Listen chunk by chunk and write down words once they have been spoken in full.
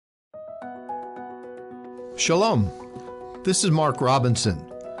Shalom. This is Mark Robinson,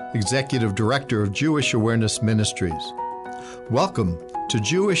 Executive Director of Jewish Awareness Ministries. Welcome to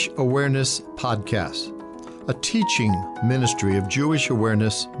Jewish Awareness Podcast, a teaching ministry of Jewish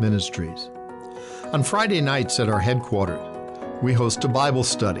Awareness Ministries. On Friday nights at our headquarters, we host a Bible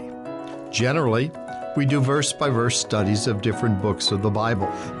study. Generally, we do verse-by-verse studies of different books of the Bible.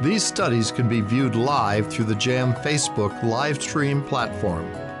 These studies can be viewed live through the JAM Facebook live stream platform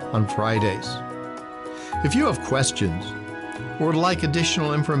on Fridays. If you have questions or would like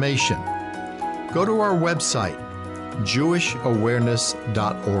additional information, go to our website,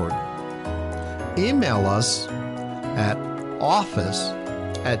 jewishawareness.org. Email us at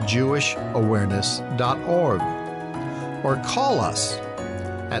office@jewishawareness.org or call us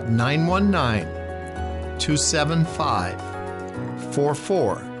at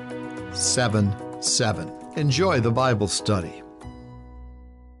 919-275-4477. Enjoy the Bible study.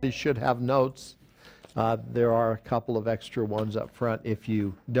 You should have notes. There are a couple of extra ones up front if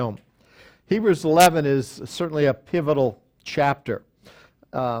you don't. Hebrews 11 is certainly a pivotal chapter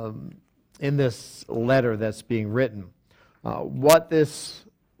in this letter that's being written. What the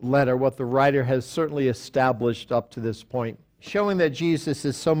writer has certainly established up to this point, showing that Jesus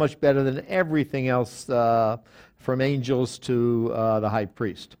is so much better than everything else, from angels to the high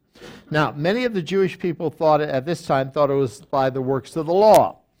priest. Now, many of the Jewish people thought it was by the works of the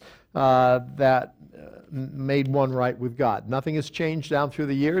law that made one right with God. Nothing has changed down through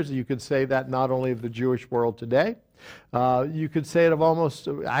the years. You could say that not only of the Jewish world today, you could say it of you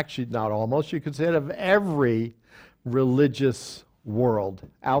could say it of every religious world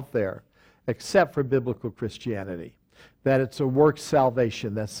out there, except for biblical Christianity. That it's a works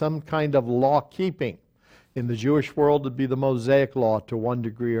salvation, that some kind of law-keeping in the Jewish world would be the Mosaic law to one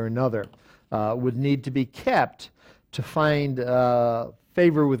degree or another, would need to be kept to find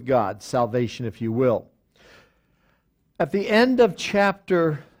favor with God, salvation, if you will. At the end of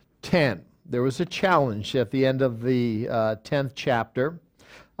chapter 10, there was a challenge at the end of the 10th chapter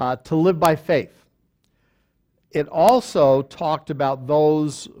to live by faith. It also talked about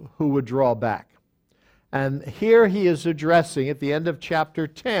those who would draw back. And here he is addressing, at the end of chapter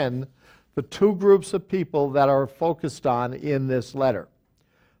 10, the two groups of people that are focused on in this letter.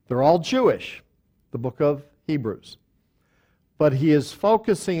 They're all Jewish, the book of Hebrews. But he is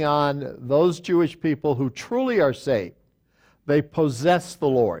focusing on those Jewish people who truly are saved. They possess the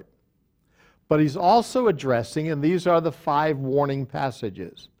Lord. But he's also addressing, and these are the 5 warning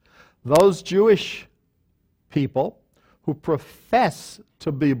passages, those Jewish people who profess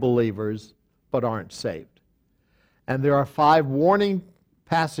to be believers but aren't saved. And there are 5 warning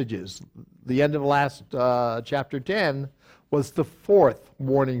passages. The end of last chapter 10 was the 4th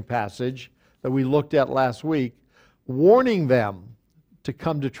warning passage that we looked at last week, warning them to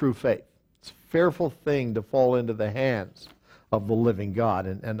come to true faith. It's a fearful thing to fall into the hands of the living God,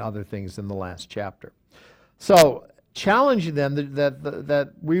 and other things in the last chapter. So, challenging them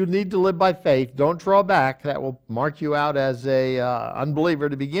that we need to live by faith. Don't draw back. That will mark you out as a unbeliever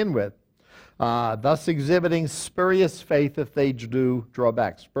to begin with. Thus exhibiting spurious faith if they do draw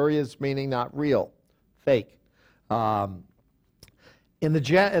back. Spurious meaning not real, fake. In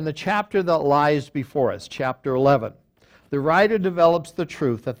the chapter that lies before us, chapter 11, the writer develops the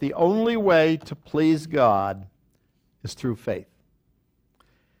truth that the only way to please God is through faith.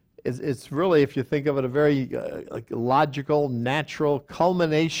 It's really, if you think of it, a very logical, natural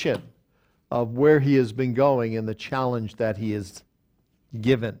culmination of where he has been going and the challenge that he is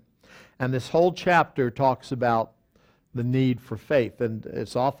given. And this whole chapter talks about the need for faith. And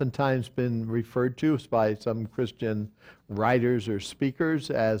it's oftentimes been referred to by some Christian writers or speakers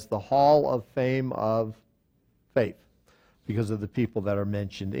as the Hall of Fame of Faith, because of the people that are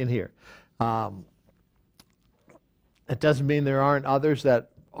mentioned in here. It doesn't mean there aren't others that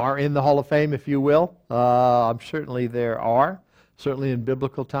are in the Hall of Fame, if you will. Certainly there are, certainly in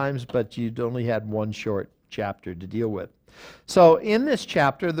biblical times, but you'd only had one short chapter to deal with. So in this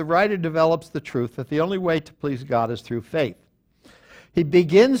chapter, the writer develops the truth that the only way to please God is through faith. He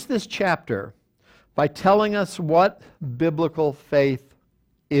begins this chapter by telling us what biblical faith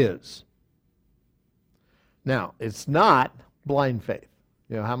is. Now, it's not blind faith.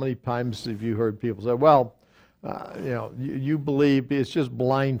 How many times have you heard people say, well, you believe it's just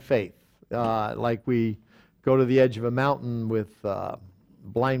blind faith. Like we go to the edge of a mountain with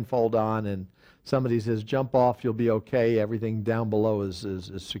blindfold on and somebody says, jump off, you'll be okay. Everything down below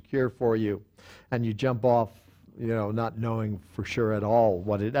is secure for you. And you jump off, not knowing for sure at all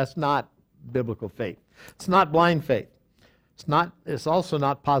that's not biblical faith. It's not blind faith. It's also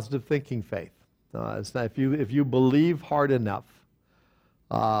not positive thinking faith. It's not, if you believe hard enough,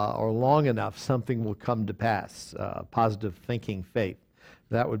 or long enough, something will come to pass. Positive thinking faith.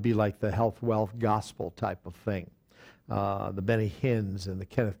 That would be like the health, wealth, gospel type of thing. The Benny Hinns and the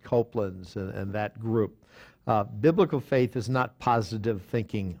Kenneth Copelands and that group. Biblical faith is not positive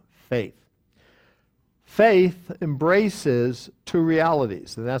thinking faith. Faith embraces two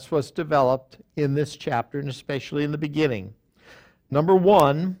realities, and that's what's developed in this chapter, and especially in the beginning. Number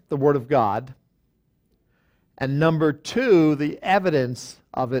one, the Word of God, and number two, the evidence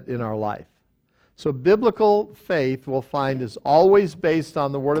of it in our life. So biblical faith, we'll find, is always based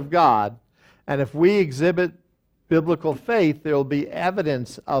on the Word of God, and if we exhibit biblical faith, there will be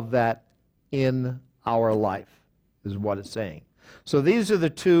evidence of that in our life, is what it's saying. So these are the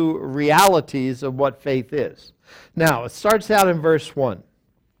two realities of what faith is. Now, it starts out in verse 1.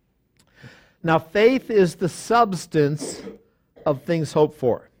 Now, faith is the substance of things hoped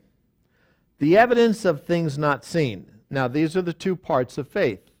for, the evidence of things not seen. Now, these are the two parts of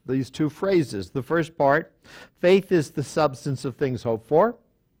faith, these two phrases. The first part, faith is the substance of things hoped for.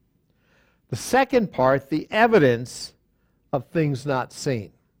 The second part, the evidence of things not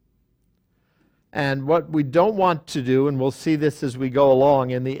seen. And what we don't want to do, and we'll see this as we go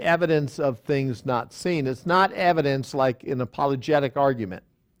along, in the evidence of things not seen, it's not evidence like an apologetic argument.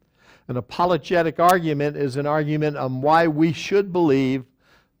 An apologetic argument is an argument on why we should believe,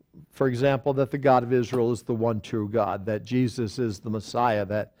 for example, that the God of Israel is the one true God, that Jesus is the Messiah,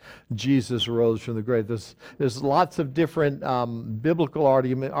 that Jesus rose from the grave. There's lots of different biblical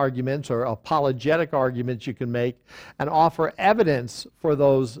arguments or apologetic arguments you can make and offer evidence for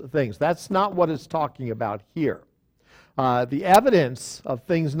those things. That's not what it's talking about here. The evidence of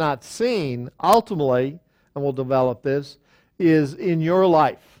things not seen, ultimately, and we'll develop this, is in your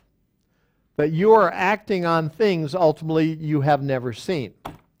life. That you are acting on things, ultimately, you have never seen.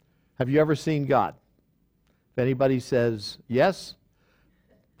 Have you ever seen God? If anybody says yes,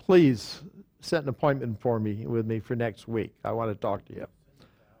 please set an appointment with me for next week. I want to talk to you.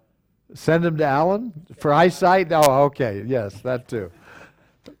 Send him to Alan? For eyesight? Oh, okay. Yes, that too.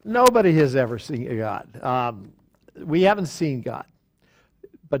 Nobody has ever seen God. We haven't seen God.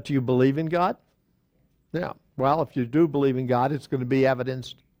 But do you believe in God? Yeah. Well, if you do believe in God, it's going to be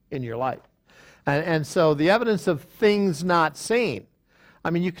evidenced in your life. And so the evidence of things not seen. I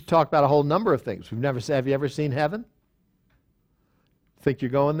mean, you could talk about a whole number of things. Have you ever seen heaven? Think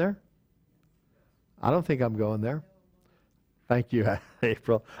you're going there? I don't think I'm going there. Thank you,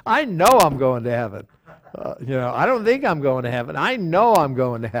 April. I know I'm going to heaven. I don't think I'm going to heaven. I know I'm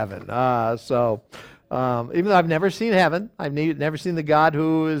going to heaven. Even though I've never seen heaven, I've never seen the God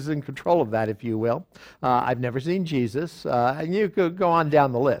who is in control of that, if you will. I've never seen Jesus. And you could go on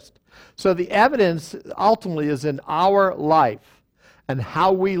down the list. So the evidence ultimately is in our life and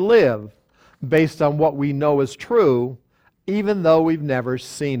how we live based on what we know is true, even though we've never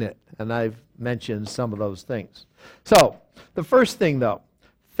seen it. And I've mentioned some of those things. So, the first thing though,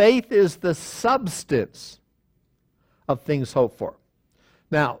 faith is the substance of things hoped for.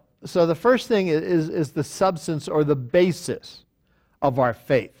 Now, so the first thing is the substance or the basis of our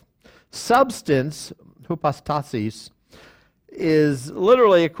faith. Substance, hypostasis, is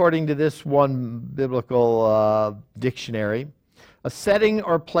literally, according to this one biblical dictionary, a setting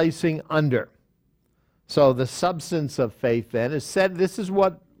or placing under. So the substance of faith then is said, this is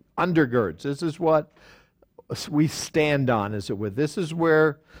what undergirds, this is what we stand on, as it were. This is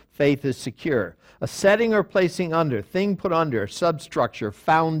where faith is secure. A setting or placing under, thing put under, substructure,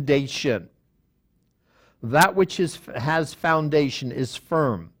 foundation. That which has foundation is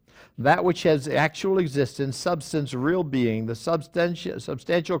firm. That which has actual existence, substance, real being, the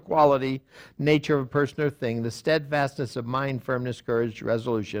substantial quality, nature of a person or thing, the steadfastness of mind, firmness, courage,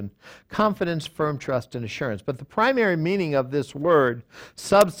 resolution, confidence, firm trust, and assurance. But the primary meaning of this word,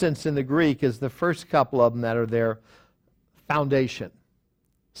 substance in the Greek, is the first couple of them that are there, foundation,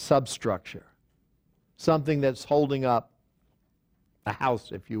 substructure, something that's holding up a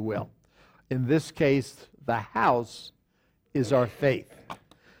house, if you will. In this case, the house is our faith.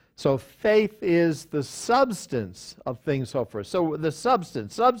 So faith is the substance of things hoped for. So the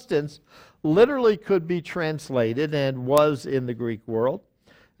substance literally could be translated, and was in the Greek world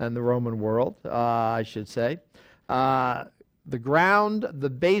and the Roman world, I should say. The ground, the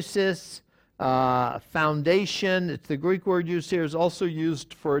basis, foundation. It's the Greek word used here is also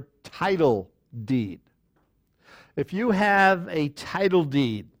used for title deed. If you have a title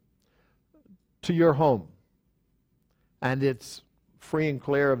deed to your home, and it's free and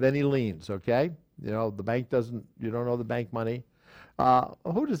clear of any liens, okay? The bank doesn't, you don't owe the bank money.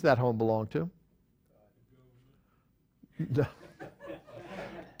 Who does that home belong to?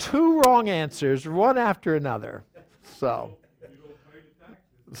 Two wrong answers, one after another. So,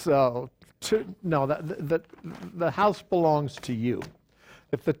 So, no, the house belongs to you.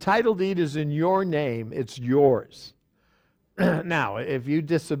 If the title deed is in your name, it's yours. Now, if you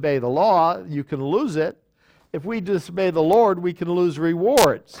disobey the law, you can lose it. If we disobey the Lord, we can lose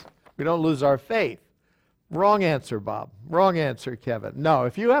rewards. We don't lose our faith. Wrong answer, Bob. Wrong answer, Kevin. No,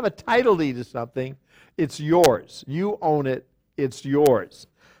 if you have a title deed to something, it's yours. You own it. It's yours.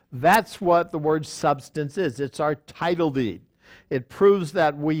 That's what the word substance is. It's our title deed. It proves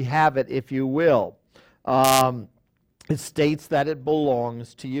that we have it, if you will. It states that it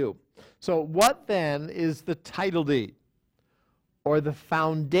belongs to you. So what then is the title deed, or the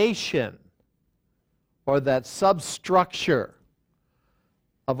foundation, or that substructure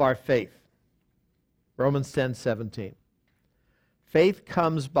of our faith? Romans 10:17. Faith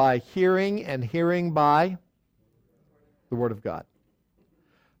comes by hearing, and hearing by the Word of God.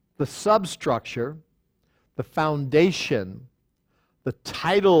 The substructure, the foundation, the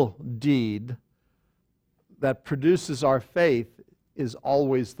title deed that produces our faith is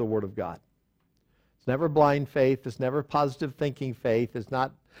always the Word of God. It's never blind faith. It's never positive thinking faith. It's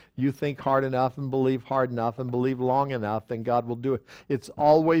not you think hard enough and believe hard enough and believe long enough, and God will do it. It's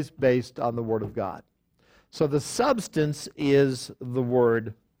always based on the Word of God. So the substance is the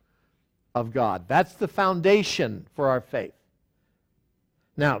Word of God. That's the foundation for our faith.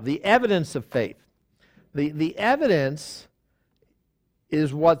 Now, the evidence of faith. The evidence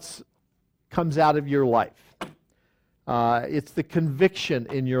is what comes out of your life. It's the conviction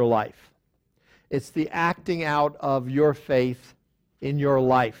in your life. It's the acting out of your faith in your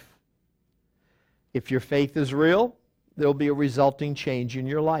life. If your faith is real, there'll be a resulting change in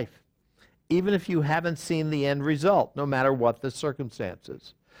your life, even if you haven't seen the end result, no matter what the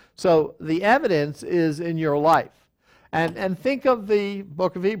circumstances. So the evidence is in your life. And think of the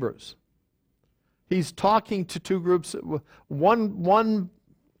book of Hebrews. He's talking to two groups, one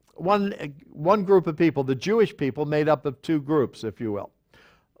group of people, the Jewish people, made up of two groups, if you will.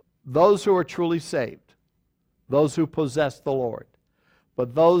 Those who are truly saved, those who possess the Lord.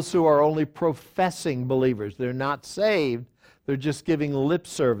 But those who are only professing believers, they're not saved, they're just giving lip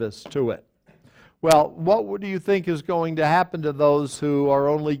service to it. Well, what do you think is going to happen to those who are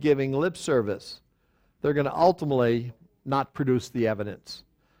only giving lip service? They're going to ultimately not produce the evidence.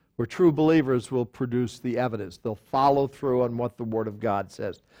 Where true believers will produce the evidence. They'll follow through on what the Word of God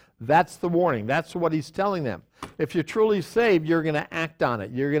says. That's the warning. That's what he's telling them. If you're truly saved, you're going to act on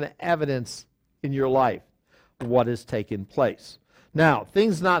it. You're going to evidence in your life what has taken place. Now,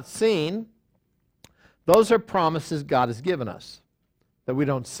 things not seen, those are promises God has given us that we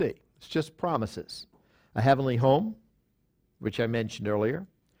don't see. It's just promises. A heavenly home, which I mentioned earlier.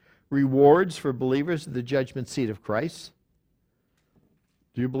 Rewards for believers at the judgment seat of Christ.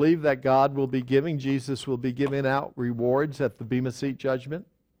 Do you believe that God will be giving, Jesus will be giving out rewards at the Bema Seat judgment?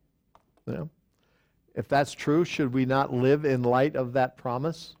 Yeah. If that's true, should we not live in light of that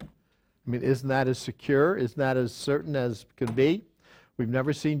promise? I mean, isn't that as secure? Isn't that as certain as can be? We've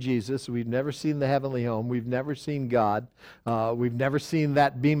never seen Jesus. We've never seen the heavenly home. We've never seen God. We've never seen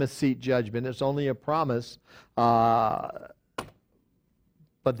that Bema Seat judgment. It's only a promise. But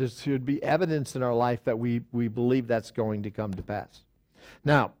there should be evidence in our life that we believe that's going to come to pass.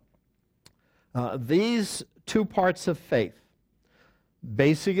 Now, these two parts of faith,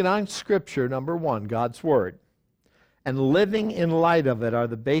 basing it on Scripture, number one, God's Word, and living in light of it are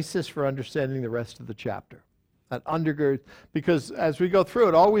the basis for understanding the rest of the chapter. That undergirds, because as we go through,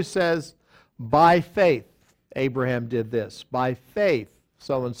 it always says, by faith, Abraham did this. By faith,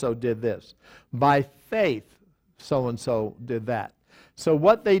 so-and-so did this. By faith, so-and-so did that. So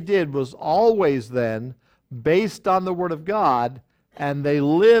what they did was always then based on the Word of God, and they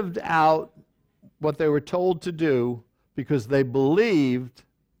lived out what they were told to do because they believed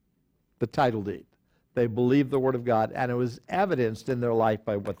the title deed. They believed the Word of God, and it was evidenced in their life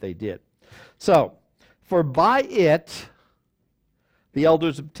by what they did. So, for by it, the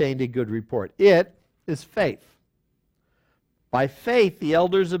elders obtained a good report. It is faith. By faith, the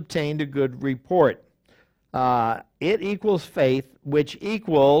elders obtained a good report. It equals faith, which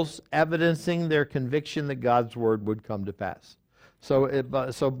equals evidencing their conviction that God's Word would come to pass.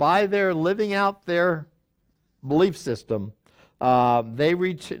 So by their living out their belief system,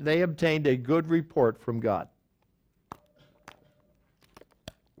 they obtained a good report from God.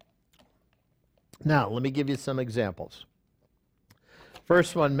 Now, let me give you some examples.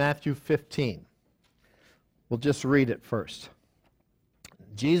 First one, Matthew 15. We'll just read it first.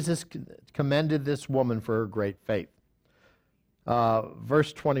 Jesus commended this woman for her great faith.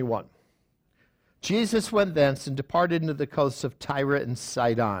 Verse 21. Jesus went thence and departed into the coasts of Tyre and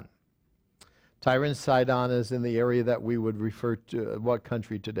Sidon. Tyre and Sidon is in the area that we would refer to, what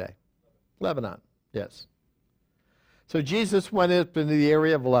country today? Lebanon, yes. So Jesus went up into the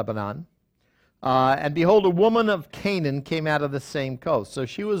area of Lebanon, and behold, a woman of Canaan came out of the same coast. So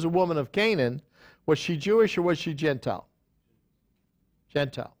she was a woman of Canaan. Was she Jewish or was she Gentile?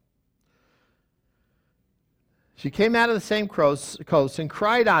 Gentile. She came out of the same coast and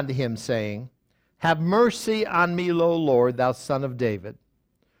cried unto him, saying, Have mercy on me, O Lord, thou son of David.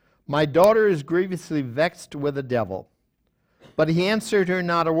 My daughter is grievously vexed with a devil. But he answered her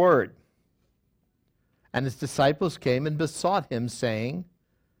not a word. And his disciples came and besought him, saying,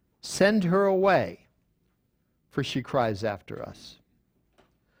 Send her away, for she cries after us.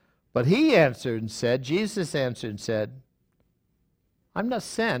 But he answered and said, Jesus answered and said, I'm not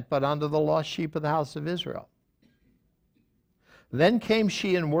sent but unto the lost sheep of the house of Israel. Then came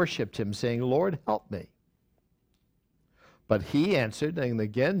she and worshipped him, saying, Lord, help me. But he answered, and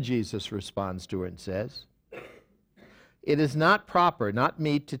again Jesus responds to her and says, It is not proper, not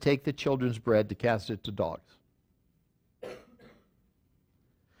meet, to take the children's bread to cast it to dogs.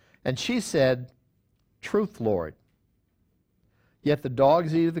 And she said, Truth, Lord. Yet the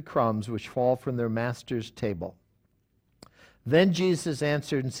dogs eat of the crumbs which fall from their master's table. Then Jesus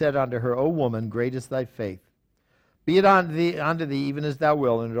answered and said unto her, O woman, great is thy faith. Be it unto thee even as thou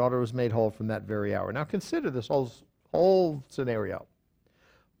wilt. And her daughter was made whole from that very hour. Now consider this whole scenario.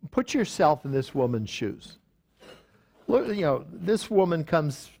 Put yourself in this woman's shoes. Look, this woman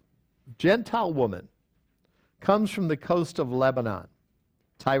Gentile woman, comes from the coast of Lebanon,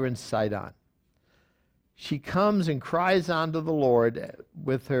 Tyre and Sidon. She comes and cries unto the Lord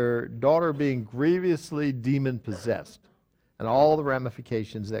with her daughter being grievously demon-possessed and all the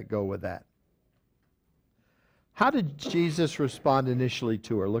ramifications that go with that. How did Jesus respond initially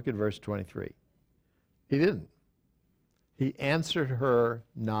to her? Look at verse 23. He didn't. He answered her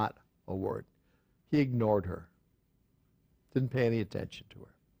not a word. He ignored her. Didn't pay any attention to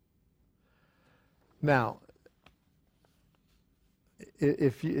her. Now,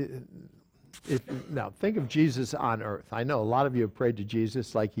 now think of Jesus on earth. I know a lot of you have prayed to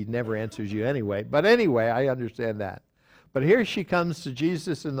Jesus like he never answers you anyway. But anyway, I understand that. But here she comes to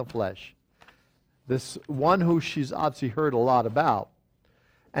Jesus in the flesh, this one who she's obviously heard a lot about,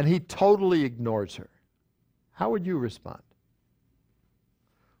 and he totally ignores her. How would you respond?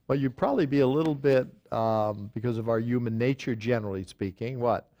 Well, you'd probably be a little bit, because of our human nature generally speaking,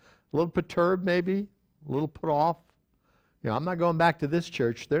 what? A little perturbed maybe? A little put off? I'm not going back to this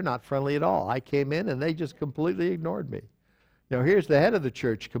church. They're not friendly at all. I came in and they just completely ignored me. Here's the head of the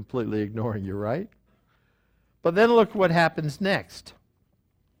church completely ignoring you, right? But then look what happens next.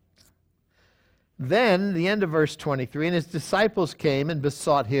 Then, the end of verse 23, and his disciples came and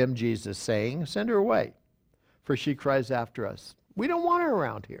besought him, Jesus, saying, Send her away, for she cries after us. We don't want her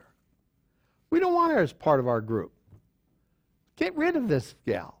around here. We don't want her as part of our group. Get rid of this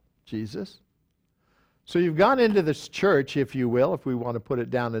gal, Jesus. So you've gone into this church, if you will, if we want to put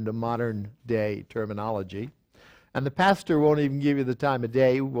it down into modern day terminology, and the pastor won't even give you the time of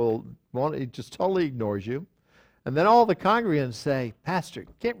day, he just totally ignores you. And then all the congregants say, Pastor,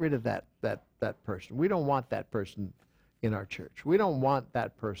 get rid of that person. We don't want that person in our church. We don't want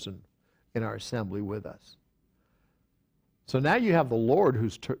that person in our assembly with us. So now you have the Lord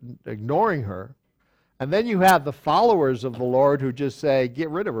who's ignoring her, and then you have the followers of the Lord who just say,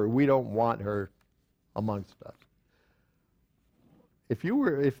 get rid of her. We don't want her amongst us.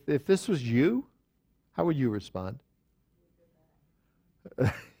 If this was you, how would you respond?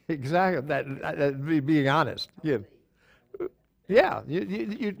 Exactly. That being honest. Yeah. Yeah.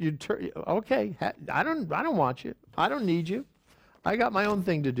 You okay. I don't want you. I don't need you. I got my own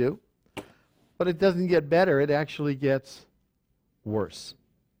thing to do. But it doesn't get better. It actually gets worse.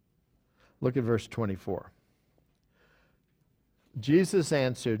 Look at verse 24. Jesus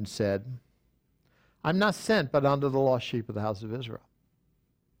answered and said, I'm not sent but unto the lost sheep of the house of Israel.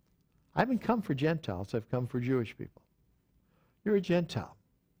 I haven't come for Gentiles. I've come for Jewish people. You're a Gentile.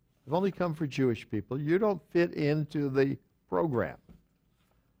 I've only come for Jewish people. You don't fit into the program.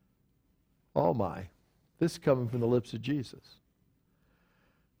 Oh my. This is coming from the lips of Jesus.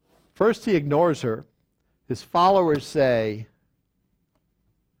 First he ignores her. His followers say,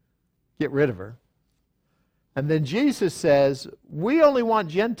 get rid of her. And then Jesus says, we only want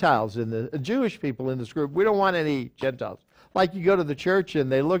Gentiles Jewish people in this group. We don't want any Gentiles. Like you go to the church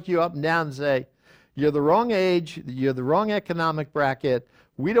and they look you up and down and say, you're the wrong age, you're the wrong economic bracket,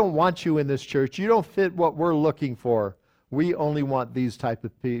 we don't want you in this church, you don't fit what we're looking for. We only want these type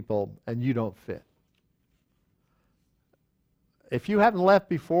of people and you don't fit. If you haven't left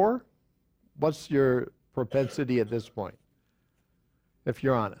before, what's your propensity at this point? If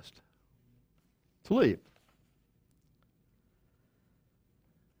you're honest. to leave.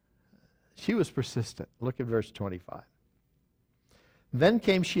 She was persistent. Look at verse 25. Then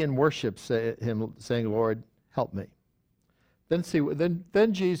came she and worshipped him, saying, Lord, help me. Then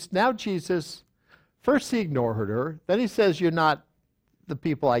Jesus, first he ignored her. Then he says, you're not the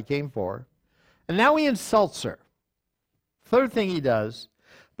people I came for. And now he insults her. Third thing he does,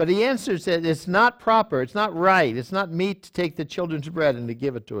 but he answers that it's not proper, it's not right, it's not meet to take the children's bread and to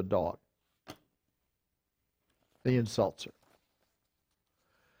give it to a dog. He insults her.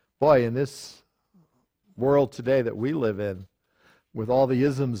 Boy, in this world today that we live in, with all the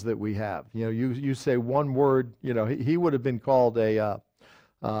isms that we have, you say one word, he would have been called a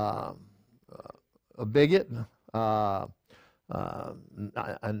bigot, a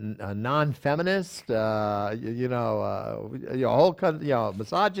non-feminist, a whole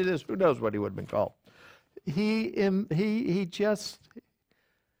misogynist. Who knows what he would have been called? He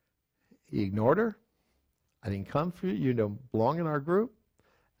ignored her. I didn't come for you. You don't belong in our group.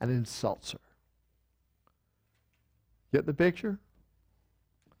 And insults her. Get the picture?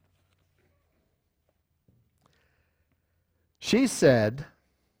 She said,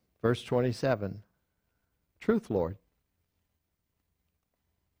 verse 27, truth, Lord.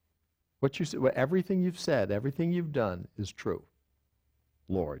 Everything you've said, everything you've done is true,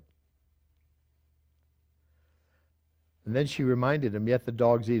 Lord. And then she reminded him, yet the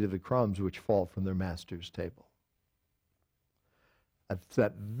dogs eat of the crumbs which fall from their master's table. It's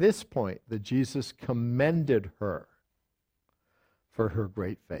at this point that Jesus commended her for her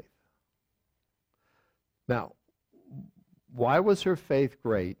great faith. Now, why was her faith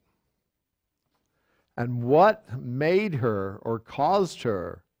great? And what made her or caused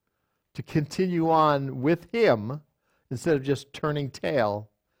her to continue on with him instead of just turning tail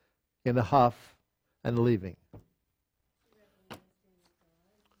in a huff and leaving?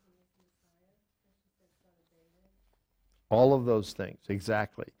 All of those things,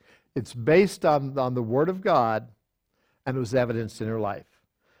 exactly. It's based on the Word of God, and it was evidenced in her life.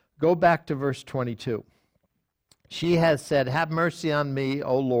 Go back to verse 22. She has said, have mercy on me,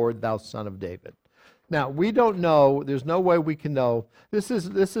 O Lord, thou Son of David. Now, we don't know, there's no way we can know. This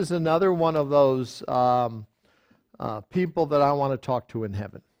is another one of those people that I want to talk to in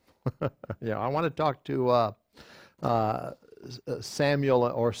heaven. I want to talk to Samuel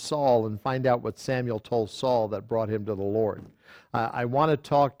or Saul and find out what Samuel told Saul that brought him to the Lord. I want to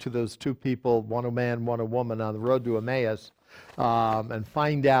talk to those two people, one a man, one a woman, on the road to Emmaus, and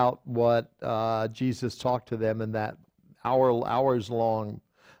find out what Jesus talked to them in that hours-long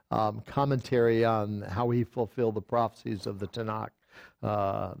commentary on how he fulfilled the prophecies of the Tanakh,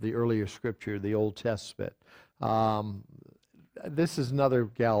 the earlier scripture, the Old Testament. This is another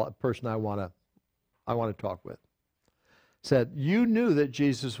person I want to talk with. Said, you knew that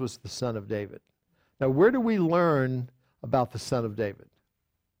Jesus was the Son of David. Now, where do we learn about the Son of David?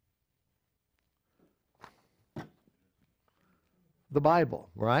 The Bible,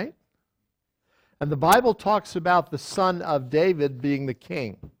 right? And the Bible talks about the Son of David being the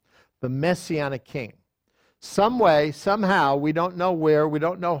king, the Messianic king. Some way, somehow, we don't know where, we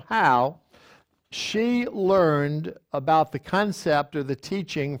don't know how, she learned about the concept or the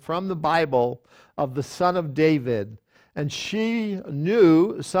teaching from the Bible of the Son of David. And she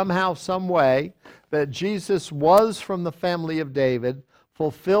knew somehow, some way, that Jesus was from the family of David,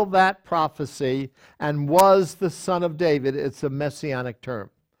 fulfilled that prophecy, and was the Son of David. It's a messianic term.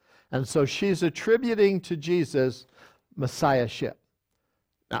 And so she's attributing to Jesus messiahship.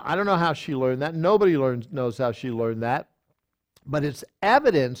 Now, I don't know how she learned that. Nobody knows how she learned that. But it's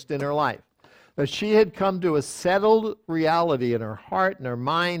evidenced in her life that she had come to a settled reality in her heart, in her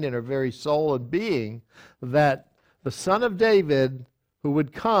mind, in her very soul and being, that the Son of David who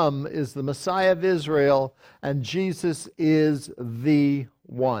would come is the Messiah of Israel, and Jesus is the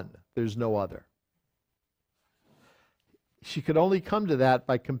one. There's no other. She could only come to that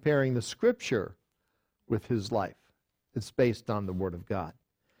by comparing the Scripture with his life. It's based on the Word of God.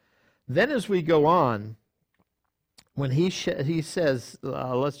 Then as we go on, when he says,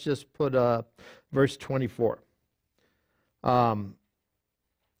 let's just put verse 24. But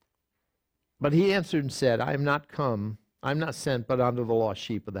he answered and said, I am not sent but unto the lost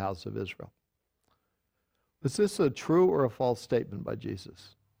sheep of the house of Israel. Was this a true or a false statement by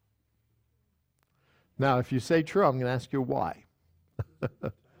Jesus? Now, if you say true, I'm going to ask you why.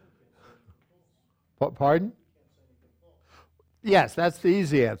 Pardon? Yes, that's the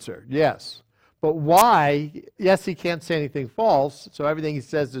easy answer. Yes. But why? Yes, he can't say anything false, so everything he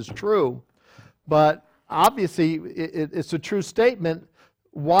says is true. But obviously, it's a true statement.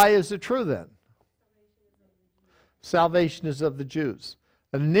 Why is it true then? Salvation is of the Jews.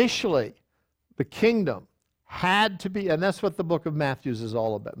 Initially, The kingdom had to be, and that's what the book of Matthew is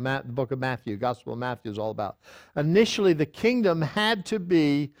all about. The book of Matthew, Gospel of Matthew is all about. Initially, the kingdom had to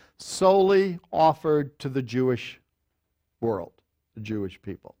be solely offered to the Jewish world, the Jewish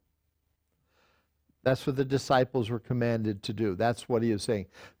people. That's what the disciples were commanded to do. That's what he is saying.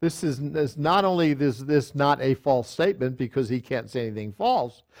 This is not only this not a false statement because he can't say anything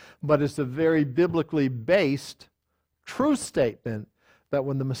false, but it's a very biblically based, true statement that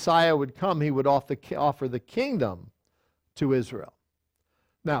when the Messiah would come, he would offer the kingdom to Israel.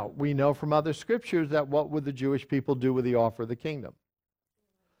 Now, we know from other scriptures that what would the Jewish people do with the offer of the kingdom?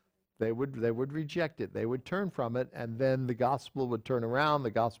 They would reject it. They would turn from it, and then the gospel would turn around.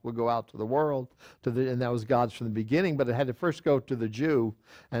 The gospel would go out to the world, and that was God's from the beginning, but it had to first go to the Jew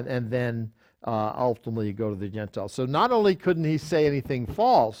and then ultimately go to the Gentiles. So not only couldn't he say anything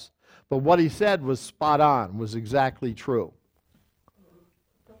false, but what he said was spot on, was exactly true.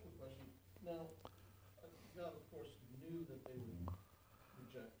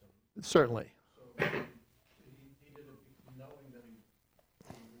 Certainly. So he did it knowing that he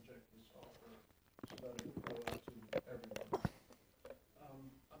would reject this offer so that it would go out to everyone.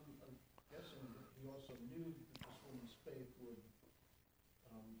 I'm guessing that he also knew that this woman's faith would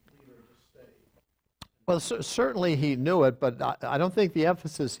lead her to stay. Well, certainly he knew it, but I don't think the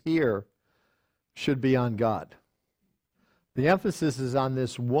emphasis here should be on God. The emphasis is on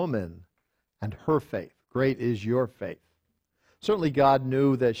this woman and her faith. Great is your faith. Certainly God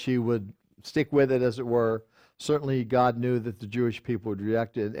knew that she would stick with it, as it were. Certainly God knew that the Jewish people would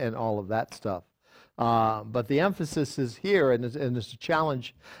reject it and all of that stuff. But the emphasis is here, and it's a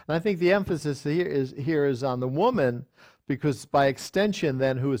challenge. And I think the emphasis here is on the woman, because by extension,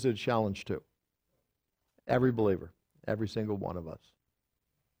 then, who is it a challenge to? Every believer, every single one of us.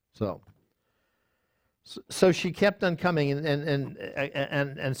 So she kept on coming,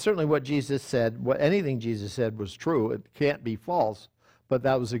 and certainly what Jesus said, anything Jesus said was true. It can't be false, but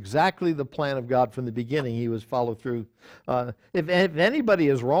that was exactly the plan of God from the beginning. He was followed through. If anybody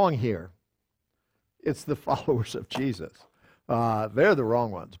is wrong here, it's the followers of Jesus. They're the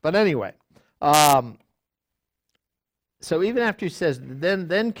wrong ones. But anyway, so even after he says,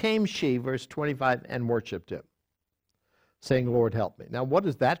 then came she, verse 25, and worshipped him, saying, Lord, help me. Now, what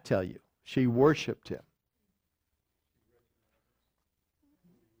does that tell you? She worshipped him.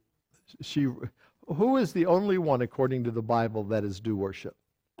 Who is the only one, according to the Bible, that is due worship?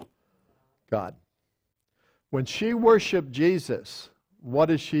 God. When she worshiped Jesus,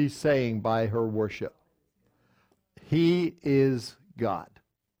 what is she saying by her worship? He is God.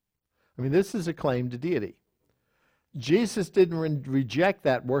 I mean, this is a claim to deity. Jesus didn't reject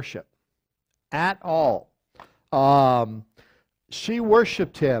that worship at all. She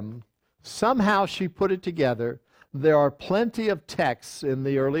worshiped him. Somehow she put it together. There are plenty of texts in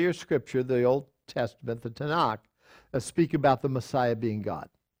the earlier scripture, the Old Testament, the Tanakh, that speak about the Messiah being God.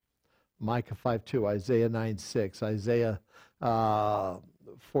 Micah 5:2, Isaiah 9:6, Isaiah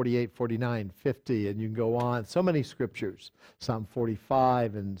 48, 49, 50, and you can go on. So many scriptures, Psalm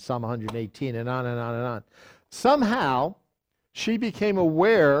 45 and Psalm 118, and on and on and on. Somehow, she became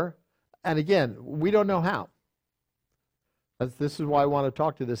aware, and again, we don't know how. This is why I want to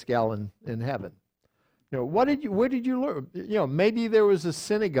talk to this gal in heaven. Where did you learn? Maybe there was a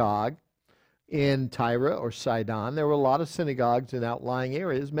synagogue in Tyre or Sidon. There were a lot of synagogues in outlying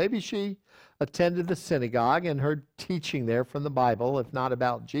areas. Maybe she attended the synagogue and heard teaching there from the Bible, if not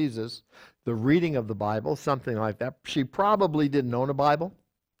about Jesus, the reading of the Bible, something like that. She probably didn't own a Bible,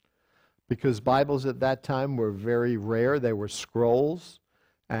 because Bibles at that time were very rare. They were scrolls,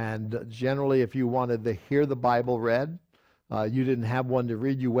 and generally if you wanted to hear the Bible read, you didn't have one to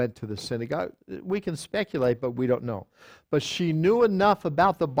read, you went to the synagogue. We can speculate, but we don't know. But she knew enough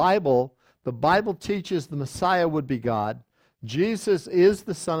about the Bible. The Bible teaches the Messiah would be God. Jesus is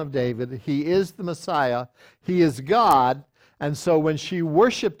the Son of David. He is the Messiah. He is God. And so when she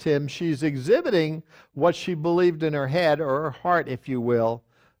worshiped him, she's exhibiting what she believed in her head, or her heart, if you will.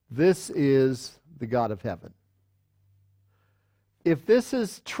 This is the God of heaven. If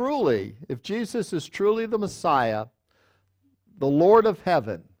Jesus is truly the Messiah, the Lord of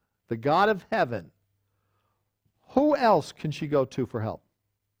heaven, the God of heaven, who else can she go to for help?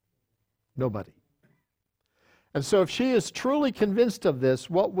 Nobody. And so if she is truly convinced of this,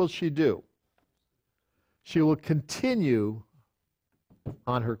 what will she do? She will continue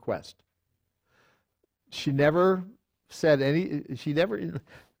on her quest. She never said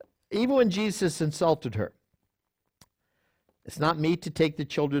even when Jesus insulted her, it's not meet to take the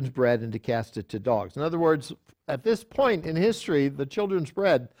children's bread and to cast it to dogs. In other words, at this point in history, the children's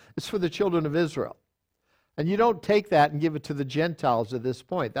bread is for the children of Israel. And you don't take that and give it to the Gentiles at this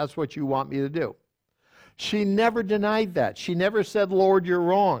point. That's what you want me to do. She never denied that. She never said, Lord, you're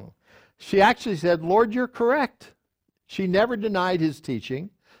wrong. She actually said, Lord, you're correct. She never denied his teaching.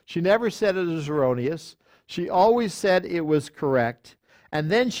 She never said it was erroneous. She always said it was correct.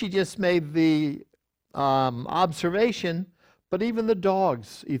 And then she just made the observation, but even the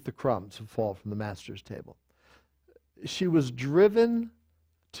dogs eat the crumbs and fall from the master's table. She was driven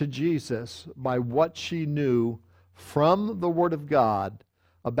to Jesus by what she knew from the Word of God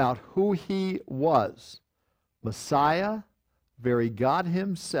about who he was, Messiah, very God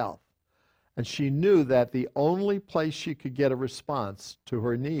himself. And she knew that the only place she could get a response to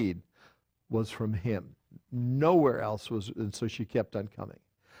her need was from him. Nowhere else was, and so she kept on coming.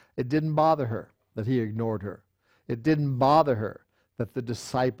 It didn't bother her that he ignored her. It didn't bother her that the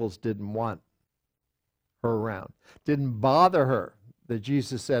disciples didn't want her around. It didn't bother her that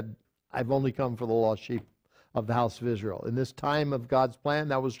Jesus said, I've only come for the lost sheep of the house of Israel. In this time of God's plan,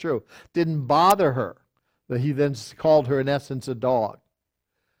 that was true. It didn't bother her that he then called her, in essence, a dog.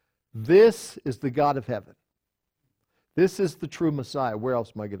 This is the God of heaven. This is the true Messiah. Where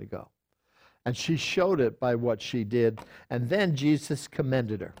else am I going to go? And she showed it by what she did. And then Jesus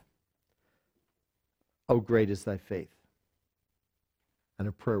commended her. Oh, great is thy faith. And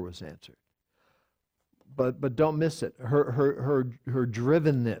her prayer was answered. But don't miss it. Her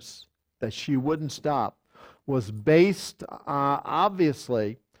drivenness, that she wouldn't stop, was based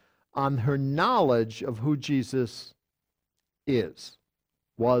obviously on her knowledge of who Jesus is.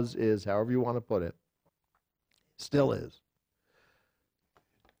 Was, is, however you want to put it. Still is.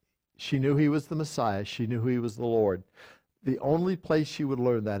 She knew he was the Messiah. She knew he was the Lord. The only place she would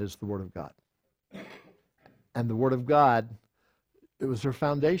learn that is the Word of God. And the Word of God, it was her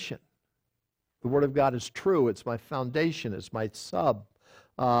foundation. The Word of God is true. It's my foundation. It's my it's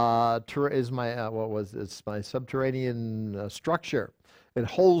my subterranean structure. It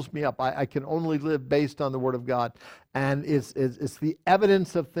holds me up. I can only live based on the Word of God. And it's the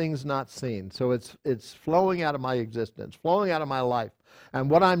evidence of things not seen. So it's flowing out of my existence, flowing out of my life. And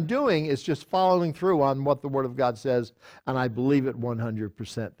what I'm doing is just following through on what the Word of God says, and I believe it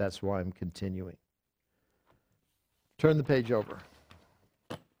 100%. That's why I'm continuing. Turn the page over.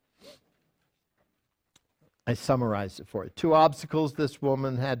 I summarized it for you. 2 obstacles this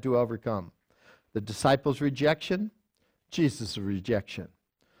woman had to overcome. The disciples' rejection, Jesus' rejection.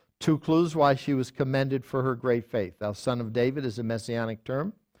 2 clues why she was commended for her great faith. Thou Son of David is a messianic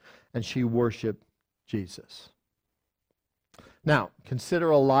term, and she worshiped Jesus. Now,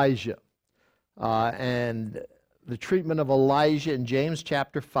 consider Elijah and the treatment of Elijah in James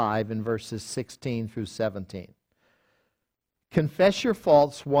chapter 5 in verses 16 through 17. Confess your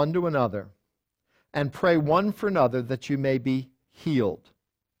faults one to another, and pray one for another that you may be healed.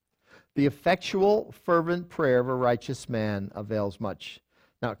 The effectual, fervent prayer of a righteous man avails much.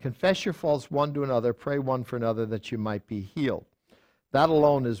 Now, confess your faults one to another, pray one for another that you might be healed. That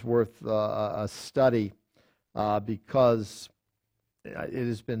alone is worth a study because it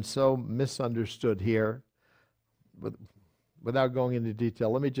has been so misunderstood here. Without going into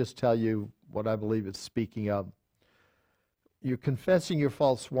detail, let me just tell you what I believe it's speaking of. You're confessing your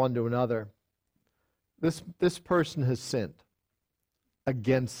faults one to another. This person has sinned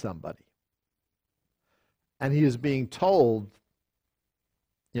against somebody. And he is being told,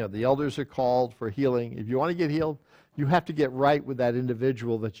 the elders are called for healing. If you want to get healed, you have to get right with that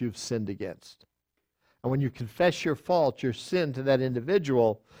individual that you've sinned against. And when you confess your fault, your sin to that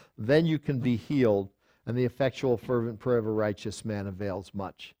individual, then you can be healed. And the effectual, fervent prayer of a righteous man avails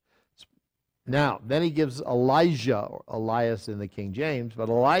much. Now, then he gives Elijah, or Elias in the King James, but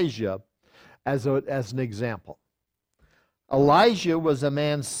Elijah as an example. Elijah was a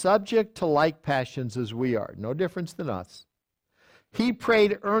man subject to like passions as we are, no difference than us. He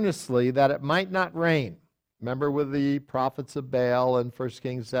prayed earnestly that it might not rain. Remember with the prophets of Baal in 1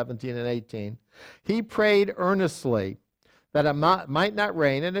 Kings 17 and 18. He prayed earnestly that it might not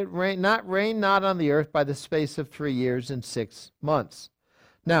rain, and it rain not on the earth by the space of 3 years and 6 months.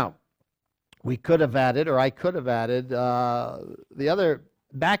 Now, we could have added, or I could have added, the other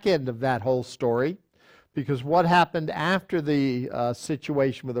back end of that whole story, because what happened after the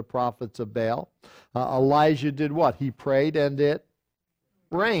situation with the prophets of Baal? Elijah did what? He prayed and it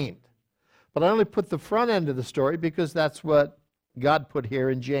rained. But I only put the front end of the story because that's what God put here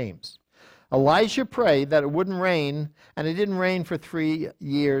in James. Elijah prayed that it wouldn't rain, and it didn't rain for 3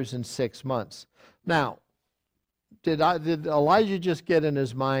 years and 6 months. Now, did Elijah just get in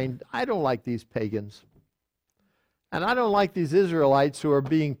his mind, I don't like these pagans. And I don't like these Israelites who are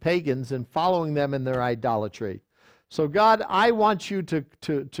being pagans and following them in their idolatry. So God, I want you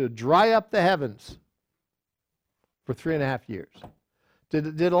to dry up the heavens. for 3.5 years.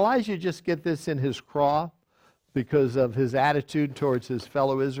 Did Elijah just get this in his craw because of his attitude towards his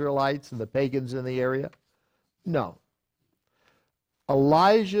fellow Israelites and the pagans in the area? No.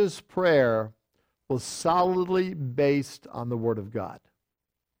 Elijah's prayer was solidly based on the Word of God.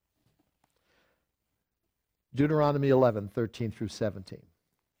 Deuteronomy 11, 13 through 17.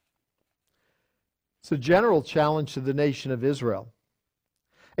 It's a general challenge to the nation of Israel.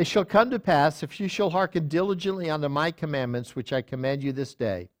 It shall come to pass, if you shall hearken diligently unto my commandments, which I command you this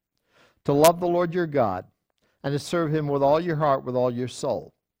day, to love the Lord your God, and to serve him with all your heart, with all your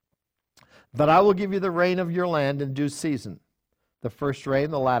soul, that I will give you the rain of your land in due season, the first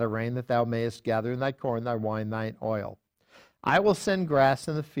rain, the latter rain, that thou mayest gather in thy corn, thy wine, thine oil. I will send grass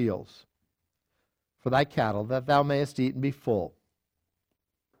in the fields for thy cattle, that thou mayest eat and be full.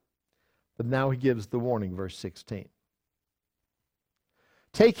 But now he gives the warning, verse 16.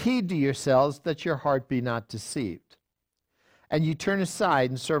 Take heed to yourselves that your heart be not deceived, and you turn aside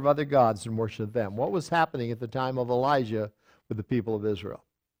and serve other gods and worship them. What was happening at the time of Elijah with the people of Israel?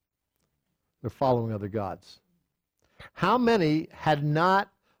 They're following other gods. How many had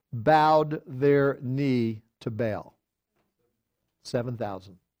not bowed their knee to Baal?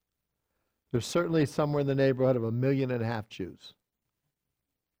 7,000. There's certainly somewhere in the neighborhood of 1.5 million Jews.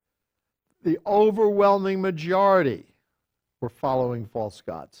 The overwhelming majority were following false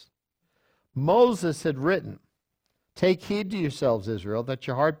gods. Moses had written, take heed to yourselves, Israel, that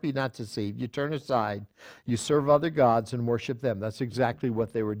your heart be not deceived. You turn aside, you serve other gods and worship them. That's exactly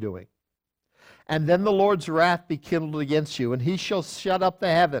what they were doing. And then the Lord's wrath be kindled against you, and he shall shut up the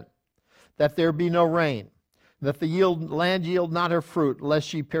heaven, that there be no rain, that the land yield not her fruit,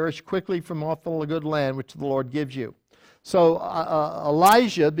 lest ye perish quickly from off the good land which the Lord gives you. So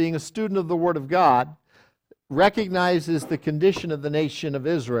Elijah, being a student of the Word of God, recognizes the condition of the nation of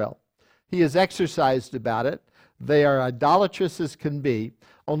Israel. He is exercised about it. They are idolatrous as can be.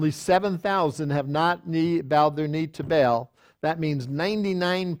 Only 7,000 have not bowed their knee to Baal. That means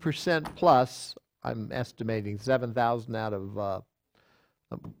 99% plus, I'm estimating 7,000 out of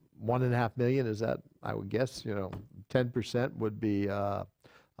 1.5 million. Is that, I would guess, 10% would be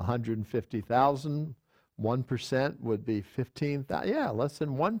 150,000. 1% would be 15,000. Yeah, less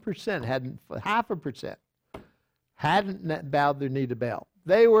than 1%, half a percent, hadn't bowed their knee to Baal.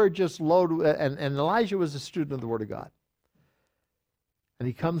 They were just loaded, and Elijah was a student of the Word of God. And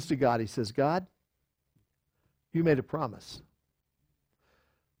he comes to God, he says, God, you made a promise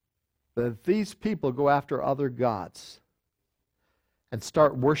that if these people go after other gods and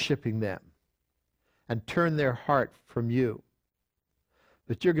start worshiping them and turn their heart from you,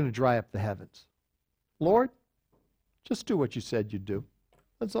 that you're going to dry up the heavens. Lord, just do what you said you'd do.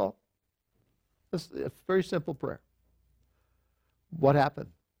 That's all. It's a very simple prayer. What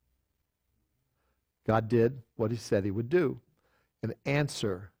happened? God did what he said he would do in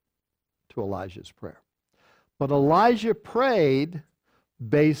answer to Elijah's prayer. But Elijah prayed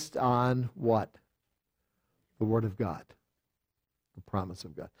based on what? The Word of God, the promise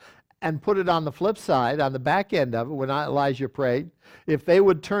of God. And put it on the flip side, on the back end of it, when Elijah prayed, if they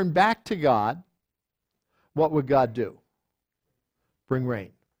would turn back to God, what would God do? Bring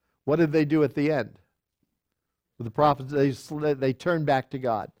rain. What did they do at the end? With the prophets, they turned back to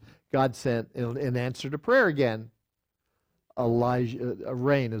God. God sent, in answer to prayer again,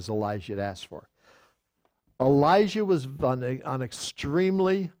 rain as Elijah had asked for. Elijah was on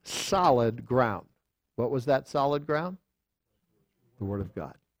extremely solid ground. What was that solid ground? The Word of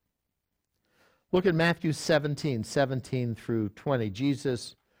God. Look at Matthew 17 through 20.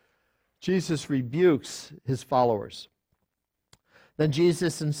 Jesus rebukes his followers. Then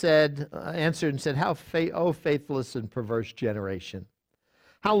Jesus answered and said, O faithless and perverse generation,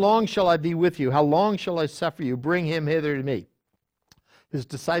 how long shall I be with you? How long shall I suffer you? Bring him hither to me. His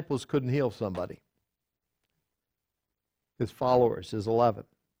disciples couldn't heal somebody. His followers, his 11,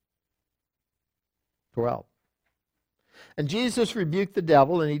 12. And Jesus rebuked the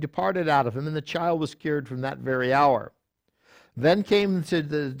devil, and he departed out of him, and the child was cured from that very hour. Then came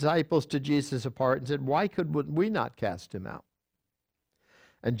the disciples to Jesus apart and said, why could we not cast him out?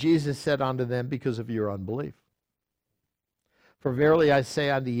 And Jesus said unto them, because of your unbelief. For verily I say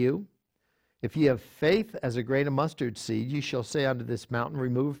unto you, if ye have faith as a grain of mustard seed, ye shall say unto this mountain,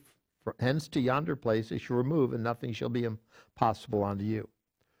 remove hence to yonder place, it shall remove, and nothing shall be impossible unto you.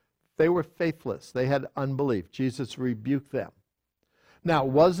 They were faithless. They had unbelief. Jesus rebuked them. Now,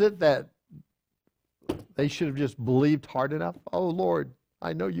 was it that they should have just believed hard enough? Oh, Lord,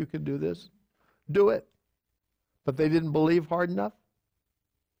 I know you can do this. Do it. But they didn't believe hard enough?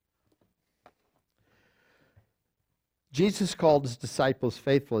 Jesus called his disciples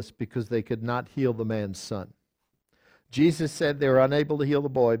faithless because they could not heal the man's son. Jesus said they were unable to heal the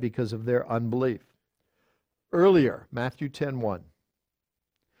boy because of their unbelief. Earlier, Matthew 10:1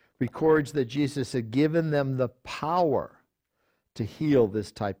 records that Jesus had given them the power to heal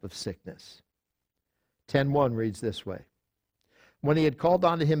this type of sickness. 10:1 reads this way. When he had called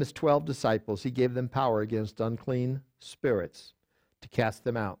unto him his 12 disciples, he gave them power against unclean spirits to cast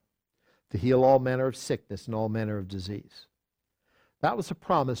them out, to heal all manner of sickness and all manner of disease. That was a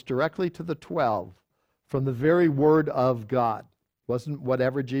promise directly to the 12 from the very Word of God. Wasn't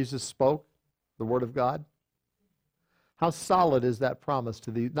whatever Jesus spoke the Word of God? How solid is that promise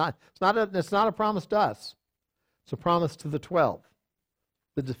to the... It's not a promise to us. It's a promise to the 12,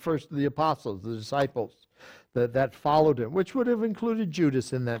 the apostles, the disciples that followed him, which would have included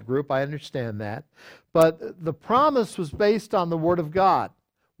Judas in that group. I understand that. But the promise was based on the Word of God,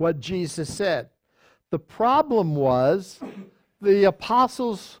 what Jesus said. The problem was the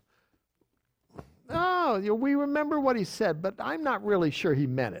apostles, we remember what he said, but I'm not really sure he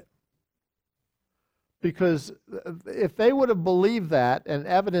meant it. Because if they would have believed that and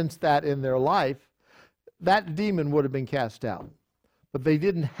evidenced that in their life, that demon would have been cast out. But they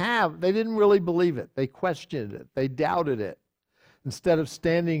didn't really believe it. They questioned it. They doubted it. Instead of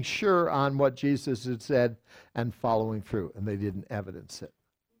standing sure on what Jesus had said and following through. And they didn't evidence it.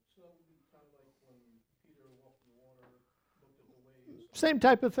 So it would be kind of like when Peter walked in the water, looked at the waves. Same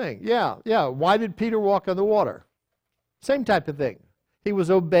type of thing. Yeah. Why did Peter walk on the water? Same type of thing. He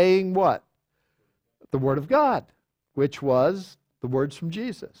was obeying what? The Word of God, which was the words from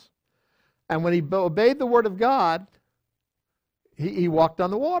Jesus. And when he obeyed the Word of God, he walked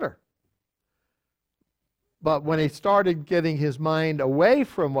on the water. But when he started getting his mind away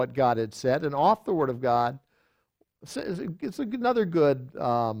from what God had said and off the Word of God, it's another good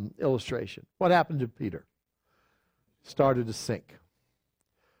illustration. What happened to Peter? Started to sink.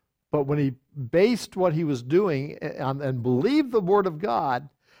 But when he based what he was doing and believed the Word of God,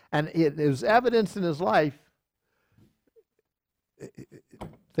 and it was evidence in his life,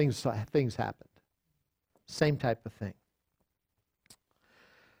 things happened. Same type of thing.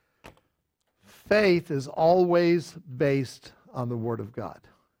 Faith is always based on the Word of God.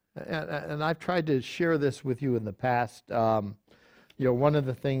 And I've tried to share this with you in the past. One of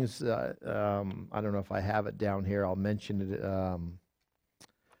the things, I don't know if I have it down here, I'll mention it.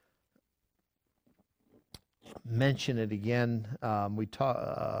 Mention it again. I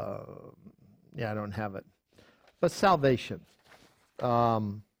don't have it. But salvation. I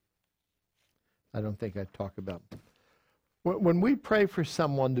don't think I talk about. When we pray for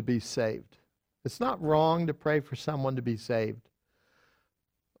someone to be saved, it's not wrong to pray for someone to be saved.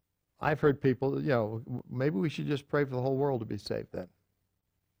 I've heard people, maybe we should just pray for the whole world to be saved then.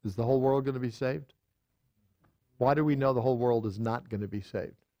 Is the whole world going to be saved? Why do we know the whole world is not going to be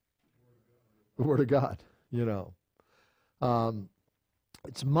saved? The Word of God.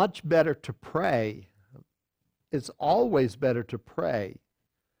 It's much better to pray. It's always better to pray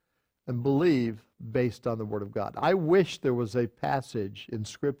and believe based on the Word of God. I wish there was a passage in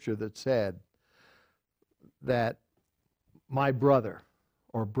Scripture that said that my brother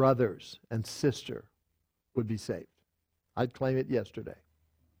or brothers and sister would be saved. I'd claim it yesterday.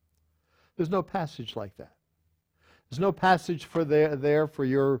 There's no passage like that. There's no passage there for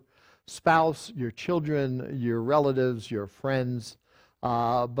your spouse, your children, your relatives, your friends.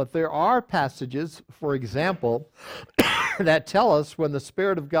 But there are passages, for example, that tell us when the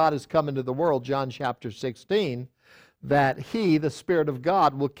Spirit of God has come into the world, John chapter 16, that He, the Spirit of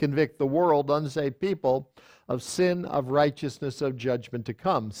God, will convict the world, unsaved people, of sin, of righteousness, of judgment to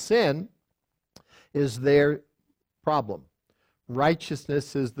come. Sin is their problem.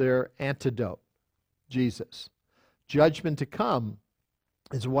 Righteousness is their antidote, Jesus. Judgment to come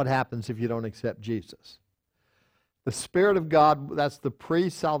is what happens if you don't accept Jesus. The Spirit of God, that's the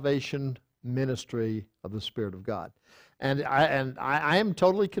pre-salvation ministry of the Spirit of God. And I am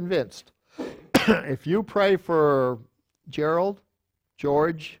totally convinced, if you pray for Gerald,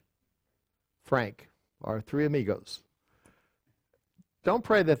 George, Frank, our three amigos, don't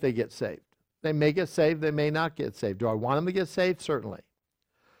pray that they get saved. They may get saved, they may not get saved. Do I want them to get saved? Certainly.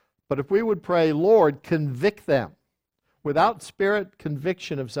 But if we would pray, Lord, convict them. Without Spirit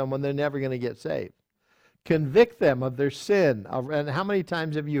conviction of someone, they're never going to get saved. Convict them of their sin. And how many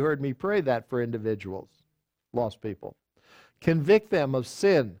times have you heard me pray that for individuals, lost people? Convict them of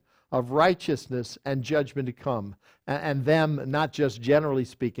sin, of righteousness, and judgment to come. And them, not just generally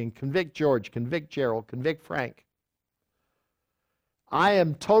speaking, convict George, convict Gerald, convict Frank. I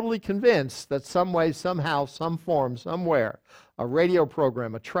am totally convinced that some way, somehow, some form, somewhere, a radio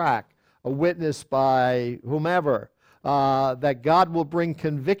program, a track, a witness by whomever, that God will bring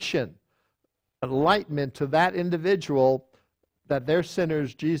conviction enlightenment to that individual that they're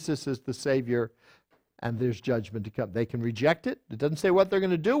sinners, Jesus is the Savior, and there's judgment to come. They can reject it. It doesn't say what they're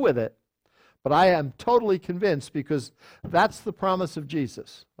going to do with it, but I am totally convinced, because that's the promise of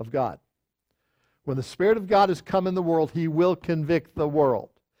Jesus, of God. When the Spirit of God has come in the world, He will convict the world.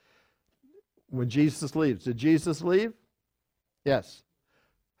 When Jesus leaves, did Jesus leave? Yes.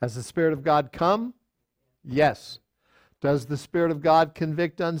 Has the Spirit of God come? Yes. Does the Spirit of God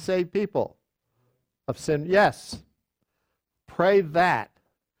convict unsaved people of sin? Yes. Pray that.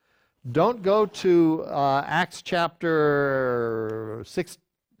 Don't go to Acts chapter 6,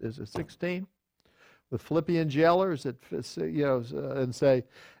 is it 16? With Philippian jailers, and say,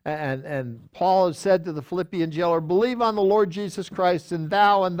 and Paul has said to the Philippian jailer, believe on the Lord Jesus Christ, and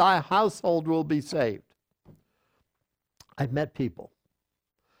thou and thy household will be saved. I've met people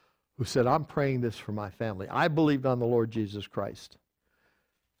who said, I'm praying this for my family. I believed on the Lord Jesus Christ.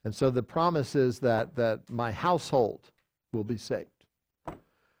 And so the promise is that my household will be saved.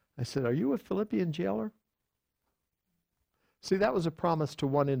 I said, are you a Philippian jailer? See, that was a promise to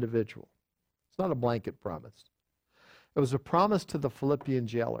one individual. It's not a blanket promise. It was a promise to the Philippian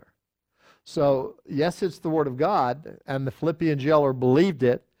jailer. So, yes, it's the Word of God, and the Philippian jailer believed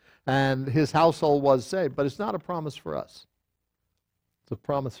it, and his household was saved, but it's not a promise for us. It's a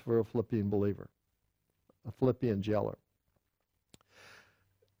promise for a Philippian believer, a Philippian jailer.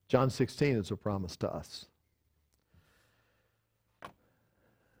 John 16 is a promise to us.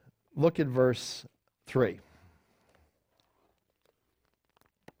 Look at verse 3.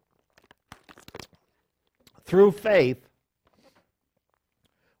 Through faith,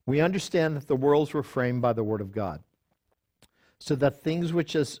 we understand that the worlds were framed by the Word of God, so that things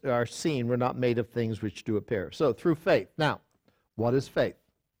which are seen were not made of things which do appear. So, through faith. Now, what is faith?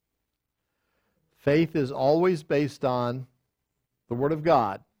 Faith is always based on the Word of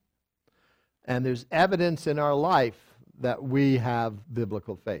God, and there's evidence in our life that we have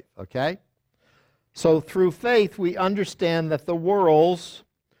biblical faith, okay? So, through faith, we understand that the worlds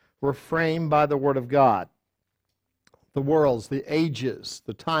were framed by the Word of God. The worlds, the ages,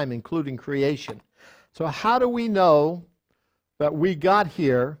 the time, including creation. So how do we know that we got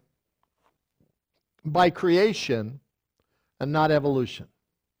here by creation and not evolution?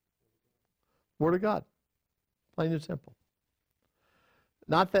 Word of God. Plain and simple.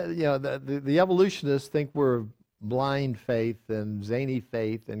 Not that, the evolutionists think we're blind faith and zany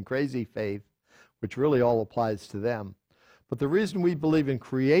faith and crazy faith, which really all applies to them. But the reason we believe in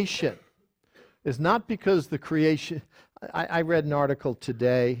creation is not because the creation. I read an article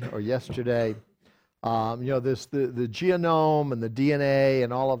today or yesterday. This the genome and the DNA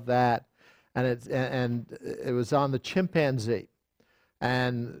and all of that, and it was on the chimpanzee,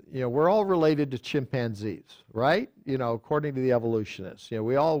 and we're all related to chimpanzees, right? According to the evolutionists,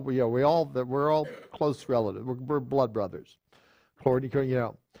 we're all close relatives. We're blood brothers, according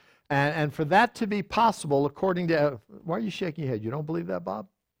to and for that to be possible, according to why are you shaking your head? You don't believe that, Bob?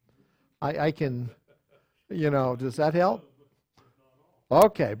 I can, does that help?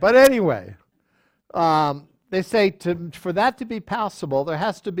 Okay, but anyway, they say for that to be possible, there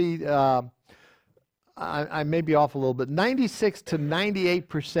has to be, I may be off a little bit, 96 to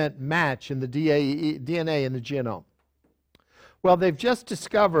 98% match in the DNA in the genome. Well, they've just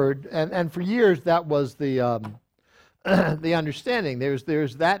discovered, and for years that was the the understanding.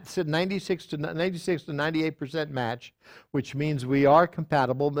 There's that 96 to 98% match, which means we are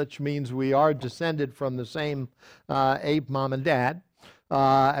compatible, which means we are descended from the same ape mom and dad,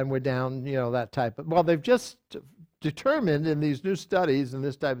 and we're down, that type of. Well, they've just determined in these new studies and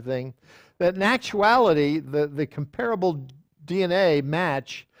this type of thing that in actuality the comparable DNA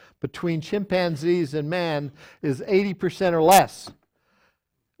match between chimpanzees and man is 80% or less,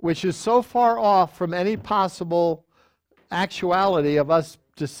 which is so far off from any possible actuality of us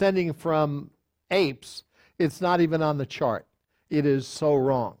descending from apes, it's not even on the chart. It is so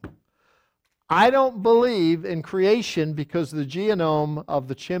wrong. I don't believe in creation because the genome of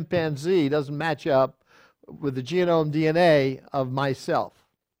the chimpanzee doesn't match up with the genome DNA of myself.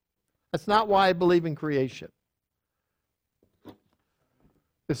 That's not why I believe in creation.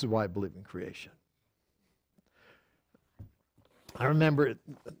 This is why I believe in creation. I remember a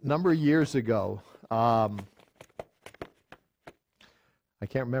number of years ago, I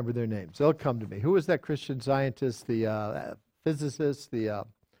can't remember their names. They'll come to me. Who was that Christian scientist, the physicist,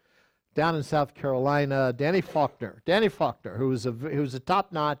 down in South Carolina, Danny Faulkner. Danny Faulkner, who was a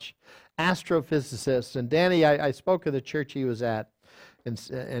top-notch astrophysicist. And Danny, I spoke at the church he was at, and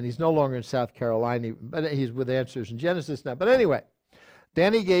he's no longer in South Carolina, but he's with Answers in Genesis now. But anyway,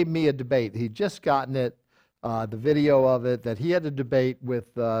 Danny gave me a debate. He'd just gotten it. the video of it, that he had a debate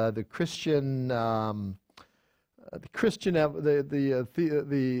with the Christian, the Christian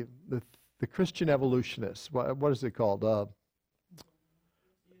evolutionists. What is it called?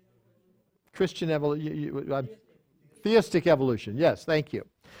 Theistic evolution. Yes, thank you.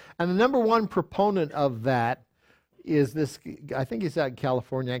 And the number one proponent of that is this. I think he's out in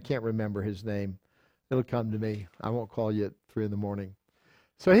California. I can't remember his name. It'll come to me. I won't call you at 3 in the morning.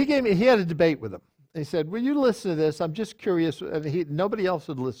 So he had a debate with him. He said, "Will you listen to this? I'm just curious." And nobody else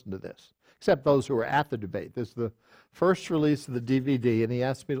would listen to this except those who were at the debate. This is the first release of the DVD, and he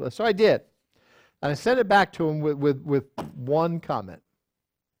asked me to listen. So I did. And I sent it back to him with one comment,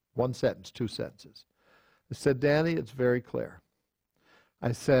 one sentence, 2 sentences. I said, "Danny, it's very clear."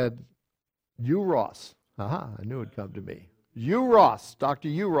 I said, "Hugh Ross," I knew it'd come to me. Hugh Ross, Dr.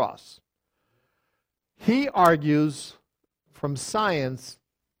 Hugh Ross, he argues from science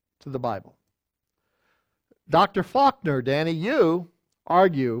to the Bible. Dr. Faulkner, Danny, you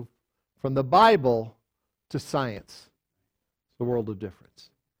argue from the Bible to science. It's a world of difference.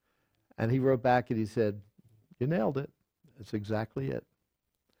 And he wrote back and he said, "You nailed it. That's exactly it."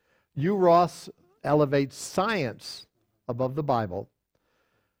 Hugh Ross elevates science above the Bible,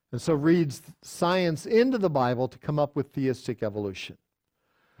 and so reads science into the Bible to come up with theistic evolution.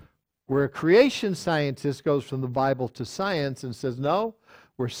 Where a creation scientist goes from the Bible to science and says, no,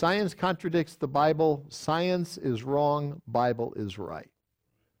 where science contradicts the Bible, science is wrong, Bible is right.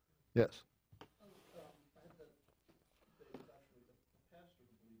 Yes?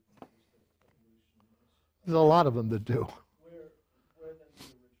 There's a lot of them that do. Where then the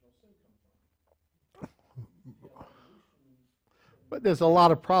original sin come from? But there's a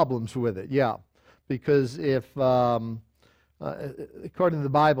lot of problems with it, yeah. Because if, according to the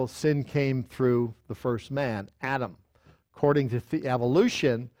Bible, sin came through the first man, Adam. According to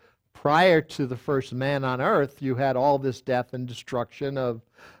evolution, prior to the first man on earth, you had all this death and destruction of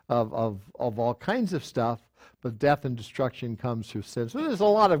all kinds of stuff, but death and destruction comes through sin. So there's a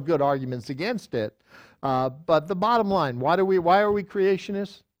lot of good arguments against it. But the bottom line, why are we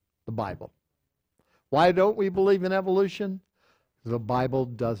creationists? The Bible. Why don't we believe in evolution? The Bible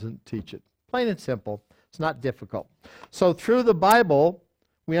doesn't teach it. Plain and simple. It's not difficult. So through the Bible,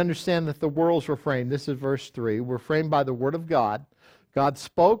 we understand that the worlds were framed. This is verse 3. Were framed by the Word of God. God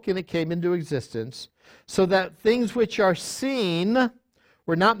spoke and it came into existence, so that things which are seen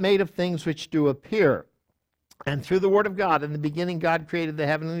were not made of things which do appear. And through the Word of God, in the beginning God created the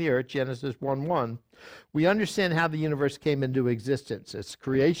heaven and the earth, Genesis 1:1, we understand how the universe came into existence. It's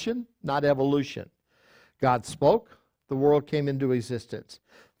creation, not evolution. God spoke, the world came into existence.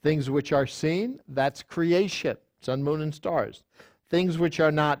 Things which are seen, that's creation, sun, moon, and stars. Things which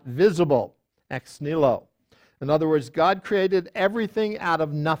are not visible, ex nihilo. In other words, God created everything out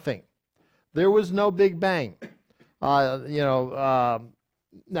of nothing. There was no Big Bang. Now,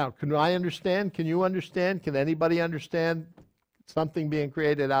 can I understand? Can you understand? Can anybody understand something being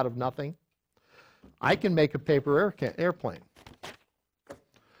created out of nothing? I can make a paper airplane.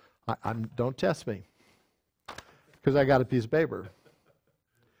 Don't test me, because I got a piece of paper.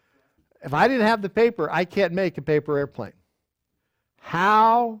 If I didn't have the paper, I can't make a paper airplane.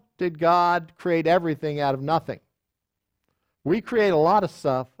 How did God create everything out of nothing? We create a lot of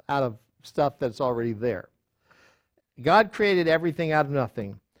stuff out of stuff that's already there. God created everything out of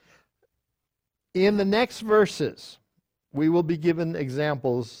nothing. In the next verses, we will be given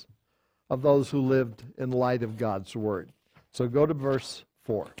examples of those who lived in light of God's Word. So go to verse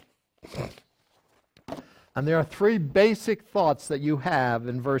 4. And there are 3 basic thoughts that you have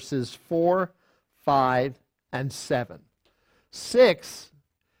in verses 4, 5, and 7. 6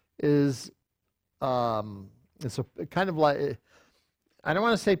 is it's a kind of like, I don't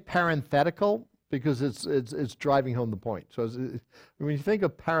want to say parenthetical, because it's driving home the point. So when you think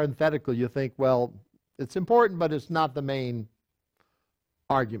of parenthetical, you think, well, it's important, but it's not the main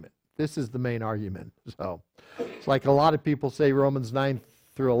argument. This is the main argument. So it's like a lot of people say Romans 9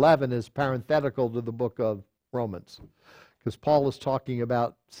 through 11 is parenthetical to the book of Romans, because Paul is talking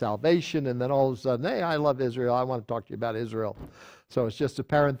about salvation, and then all of a sudden, hey, I love Israel, I want to talk to you about Israel. So it's just a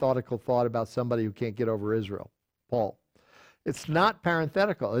parenthetical thought about somebody who can't get over Israel, Paul. It's not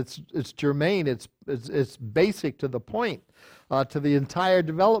parenthetical. It's germane. It's basic to the point, to the entire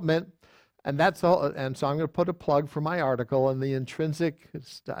development, and that's all. And so I'm going to put a plug for my article in the intrinsic.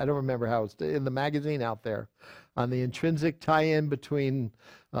 I don't remember how it's in the magazine out there, on the intrinsic tie-in between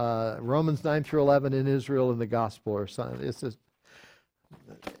Romans 9 through 11 in Israel and the gospel, or something.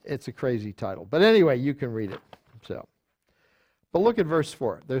 It's a crazy title, but anyway, you can read it. So, but look at verse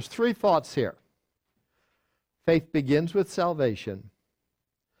 4. There's 3 thoughts here. Faith begins with salvation.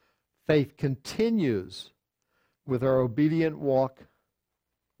 Faith continues with our obedient walk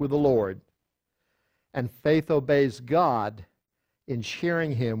with the Lord, and faith obeys God in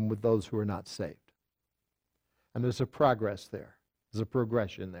sharing him with those who are not saved. And there's a progress there. There's a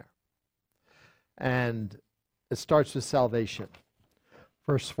progression there. And it starts with salvation.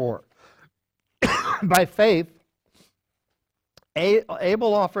 Verse 4. By faith,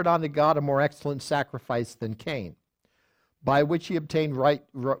 Abel offered unto God a more excellent sacrifice than Cain, by which he obtained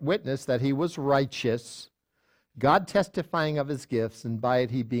witness that he was righteous, God testifying of his gifts, and by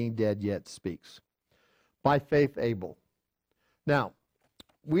it he being dead yet speaks. By faith, Abel. Now,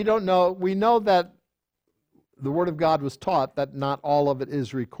 we know that the Word of God was taught, that not all of it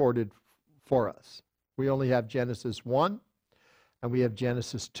is recorded for us. We only have Genesis 1, and we have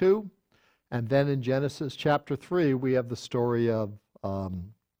Genesis 2, and then in Genesis chapter 3, we have the story of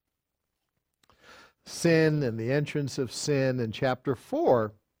sin and the entrance of sin. In chapter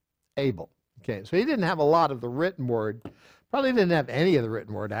 4, Abel. Okay, so he didn't have a lot of the written word, probably didn't have any of the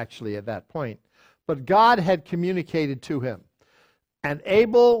written word actually at that point, but God had communicated to him. And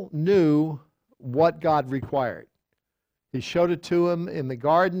Abel knew what God required. He showed it to him in the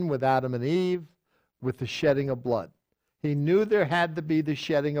garden with Adam and Eve, with the shedding of blood. He knew there had to be the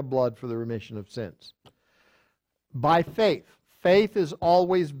shedding of blood for the remission of sins. By faith. Faith is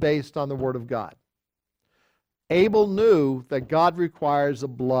always based on the Word of God. Abel knew that God requires a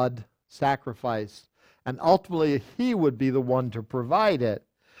blood sacrifice, and ultimately he would be the one to provide it.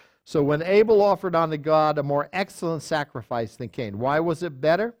 So when Abel offered unto God a more excellent sacrifice than Cain, why was it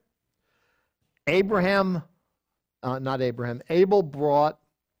better? Abel brought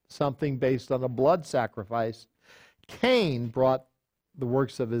something based on a blood sacrifice. Cain brought the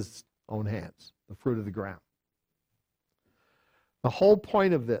works of his own hands, the fruit of the ground. The whole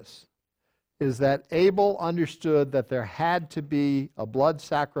point of this is that Abel understood that there had to be a blood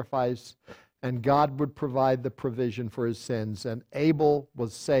sacrifice, and God would provide the provision for his sins, and Abel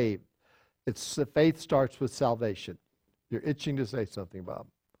was saved. Faith starts with salvation. You're itching to say something, Bob.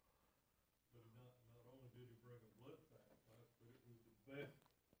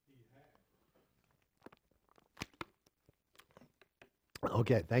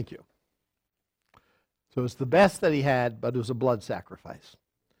 Okay, thank you. So it's the best that he had, but it was a blood sacrifice.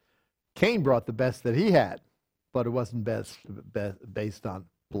 Cain brought the best that he had, but it wasn't based on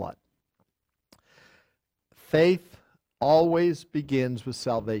blood. Faith always begins with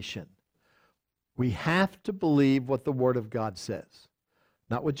salvation. We have to believe what the Word of God says.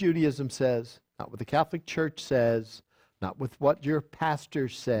 Not what Judaism says, not what the Catholic Church says, not with what your pastor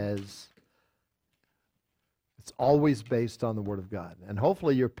says. It's always based on the Word of God. And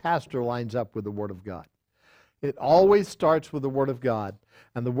hopefully your pastor lines up with the Word of God. It always starts with the Word of God.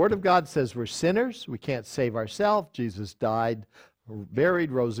 And the Word of God says we're sinners. We can't save ourselves. Jesus died,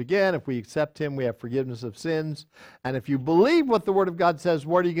 buried, rose again. If we accept him, we have forgiveness of sins. And if you believe what the Word of God says,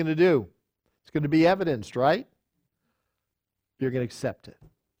 what are you going to do? It's going to be evidenced, right? You're going to accept it.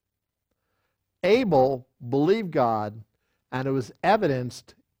 Abel believed God, and it was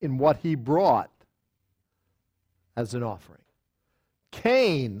evidenced in what he brought as an offering.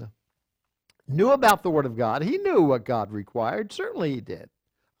 Cain knew about the Word of God. He knew what God required. Certainly he did.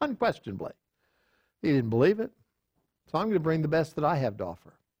 Unquestionably. He didn't believe it. So I'm going to bring the best that I have to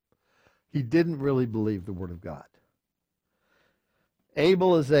offer. He didn't really believe the Word of God.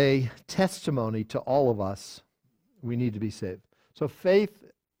 Abel is a testimony to all of us. We need to be saved. So faith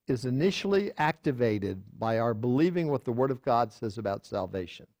is initially activated by our believing what the Word of God says about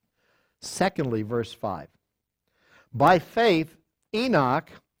salvation. Secondly, verse 5. By faith, Enoch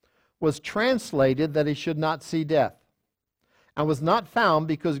was translated that he should not see death, and was not found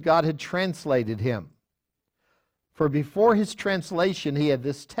because God had translated him. For before his translation he had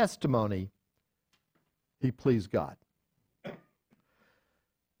this testimony, he pleased God.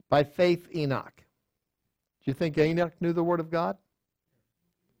 By faith, Enoch. Do you think Enoch knew the Word of God?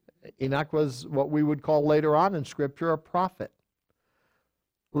 Enoch was what we would call later on in Scripture a prophet.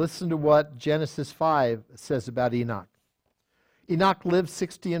 Listen to what Genesis 5 says about Enoch. Enoch lived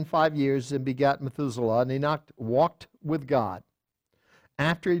 65 years and begat Methuselah, and Enoch walked with God.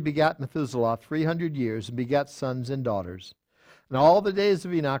 After he begat Methuselah 300 years and begat sons and daughters. And all the days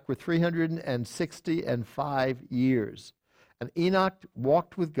of Enoch were 365 years. And Enoch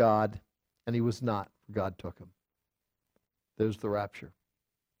walked with God, and he was not, for God took him. There's the rapture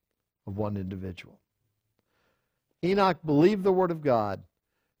of one individual. Enoch believed the Word of God,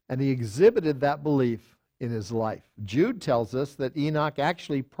 and he exhibited that belief in his life. Jude tells us that Enoch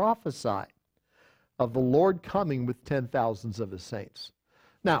actually prophesied of the Lord coming with 10,000s of his saints.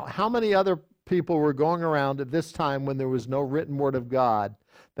 Now, how many other people were going around at this time when there was no written Word of God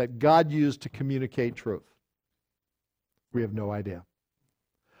that God used to communicate truth? We have no idea.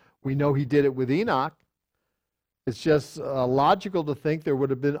 We know he did it with Enoch. It's just logical to think there would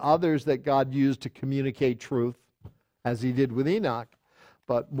have been others that God used to communicate truth, as he did with Enoch.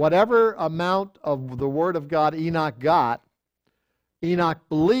 But whatever amount of the Word of God Enoch got, Enoch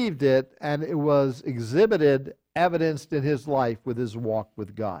believed it, and it was exhibited, evidenced in his life with his walk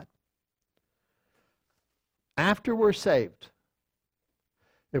with God. After we're saved,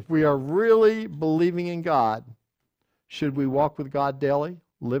 if we are really believing in God, should we walk with God daily,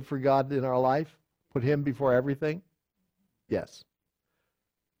 live for God in our life, put Him before everything? Yes.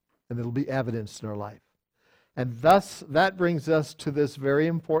 And it'll be evidenced in our life. And thus, that brings us to this very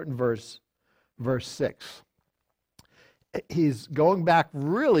important verse, verse 6. He's going back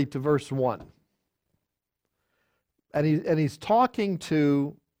really to verse 1. And he's talking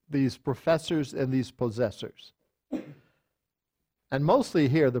to these professors and these possessors. And mostly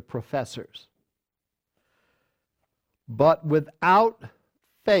here, the professors. But without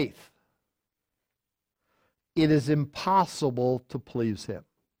faith, it is impossible to please Him.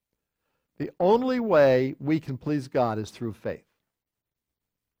 The only way we can please God is through faith,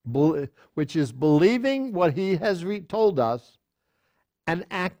 which is believing what He has told us and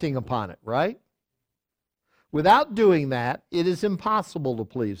acting upon it, right? Without doing that, it is impossible to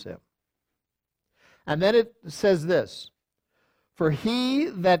please Him. And then it says this, for he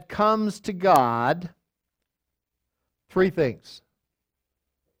that comes to God, three things,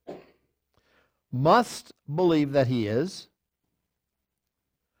 must believe that He is,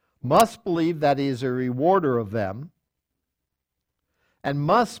 must believe that He is a rewarder of them, and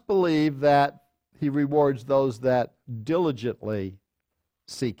must believe that He rewards those that diligently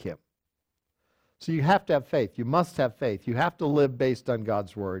seek Him. So you have to have faith. You must have faith. You have to live based on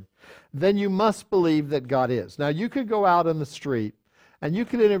God's Word. Then you must believe that God is. Now you could go out on the street and you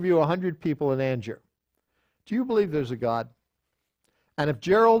could interview 100 people in Angier. Do you believe there's a God? And if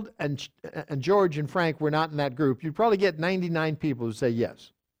Gerald and George and Frank were not in that group, you'd probably get 99 people who say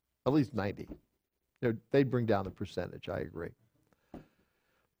yes. At least 90. They'd bring down the percentage, I agree.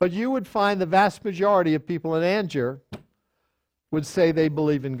 But you would find the vast majority of people in Angier would say they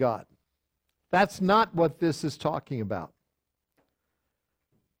believe in God. That's not what this is talking about.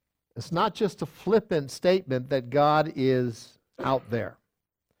 It's not just a flippant statement that God is out there.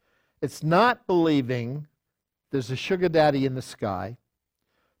 It's not believing there's a sugar daddy in the sky.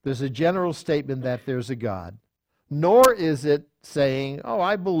 There's a general statement that there's a God. Nor is it saying, oh,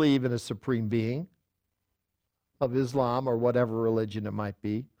 I believe in a supreme being of Islam or whatever religion it might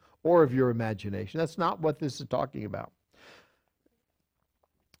be, or of your imagination. That's not what this is talking about.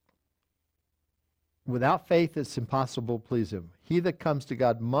 Without faith, it's impossible to please Him. He that comes to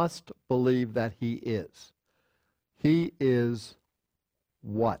God must believe that He is. He is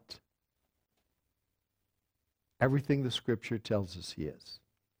what? Everything the Scripture tells us He is.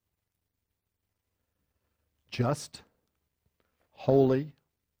 Just, holy,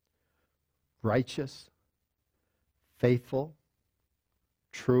 righteous, faithful,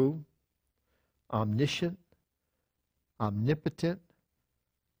 true, omniscient, omnipotent,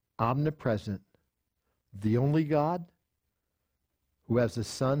 omnipresent, the only God, who has a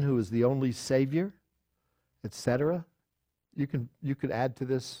Son who is the only Savior, etc. You could add to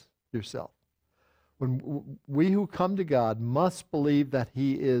this yourself. When we who come to God must believe that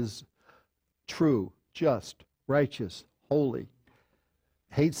He is true, just, righteous, holy,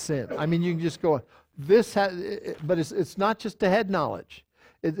 hates sin. I mean, you can just go, but it's not just a head knowledge.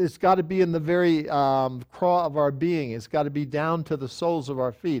 It's got to be in the very craw of our being. It's got to be down to the soles of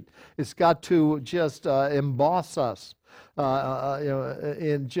our feet. It's got to just emboss us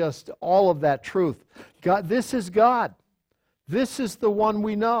in just all of that truth. God, this is God. This is the one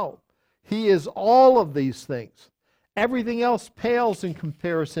we know. He is all of these things. Everything else pales in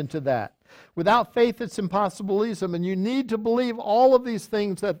comparison to that. Without faith, it's impossible to please Him, and you need to believe all of these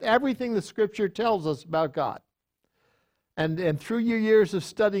things, that everything the Scripture tells us about God. And through your years of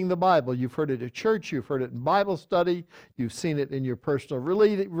studying the Bible, you've heard it at church, you've heard it in Bible study, you've seen it in your personal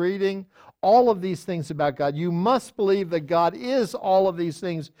reading, all of these things about God. You must believe that God is all of these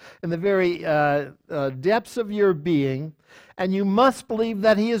things in the very depths of your being, and you must believe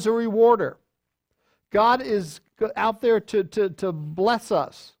that He is a rewarder. God is out there to bless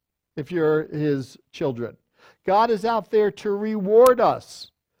us if you're His children. God is out there to reward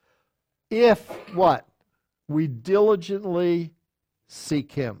us if what? We diligently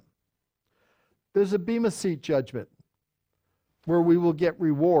seek Him. There's a Bema Seat judgment where we will get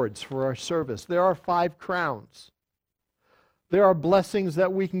rewards for our service. There are 5 crowns. There are blessings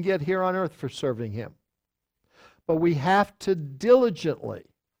that we can get here on earth for serving Him. But we have to diligently,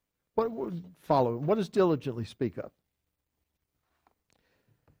 what does diligently speak of?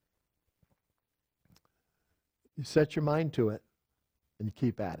 You set your mind to it, and you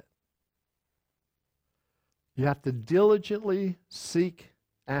keep at it. You have to diligently seek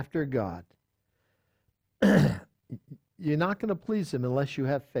after God. You're not going to please Him unless you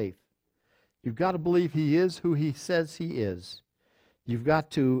have faith. You've got to believe He is who He says He is. You've got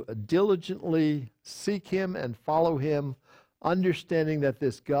to diligently seek Him and follow Him, understanding that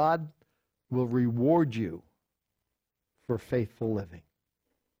this God will reward you for faithful living.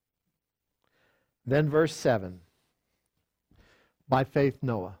 Then verse 7. By faith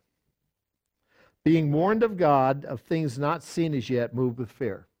Noah, being warned of God of things not seen as yet, moved with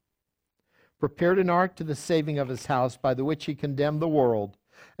fear, prepared an ark to the saving of his house, by the which he condemned the world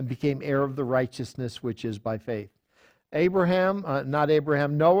and became heir of the righteousness which is by faith.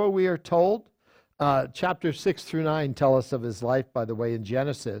 Noah, we are told, chapters 6 through 9 tell us of his life, by the way, in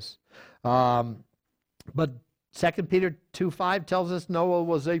Genesis. But 2 Peter 2:5 tells us Noah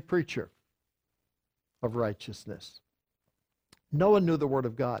was a preacher of righteousness. Noah knew the Word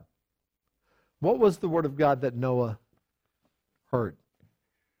of God. What was the Word of God that Noah heard?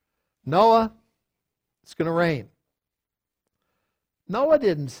 Noah, it's going to rain. Noah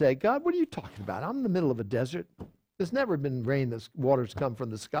didn't say, God, what are you talking about? I'm in the middle of a desert. There's never been rain that's water's come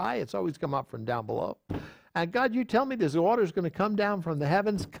from the sky. It's always come up from down below. And God, you tell me this water's going to come down from the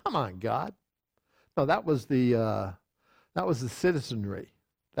heavens? Come on, God. No, that was the citizenry.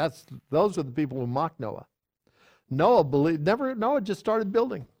 Those are the people who mocked Noah. Noah just started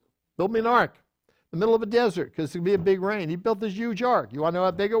building. Build me an ark in the middle of a desert because it's going to be a big rain. He built this huge ark. You want to know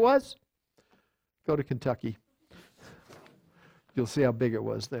how big it was? Go to Kentucky. You'll see how big it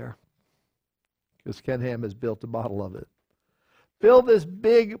was there, because Ken Ham has built a model of it. Build this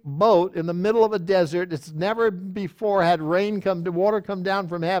big boat in the middle of a desert. It's never before had water come down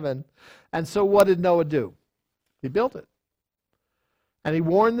from heaven. And so what did Noah do? He built it. And he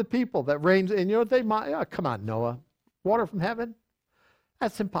warned the people that rains, and you know what oh, come on, Noah, water from heaven?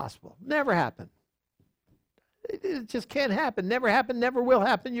 That's impossible. Never happened. It just can't happen. Never happened, never will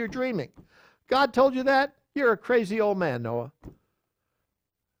happen. You're dreaming. God told you that? You're a crazy old man, Noah.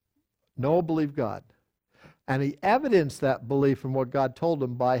 Noah believed God. And he evidenced that belief in what God told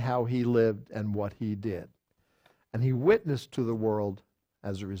him by how he lived and what he did. And he witnessed to the world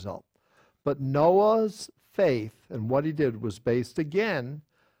as a result. But Noah's faith and what he did was based again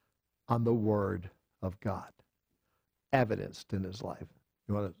on the Word of God, evidenced in his life.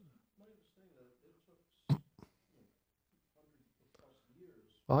 You want to?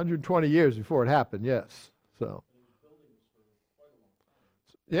 120 years before it happened, yes. So,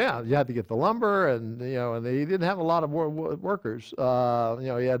 yeah, you had to get the lumber, and and he didn't have a lot of workers.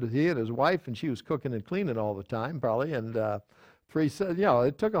 He and his wife, and she was cooking and cleaning all the time, probably, and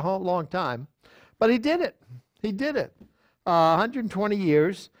it took a whole long time, but he did it. He did it. 120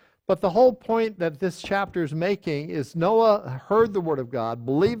 years. But the whole point that this chapter is making is Noah heard the Word of God,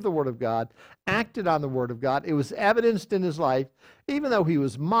 believed the Word of God, acted on the Word of God. It was evidenced in his life, even though he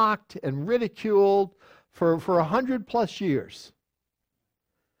was mocked and ridiculed for 100+ years.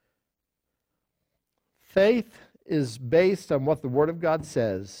 Faith is based on what the Word of God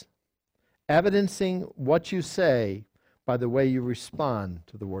says, evidencing what you say by the way you respond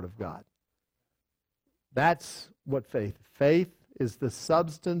to the Word of God. That's what faith is. Faith is the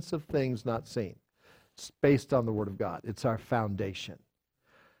substance of things not seen. It's based on the Word of God. It's our foundation.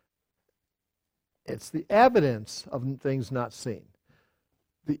 It's the evidence of things not seen.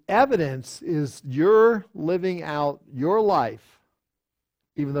 The evidence is you're living out your life,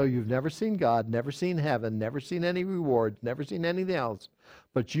 even though you've never seen God, never seen heaven, never seen any reward, never seen anything else.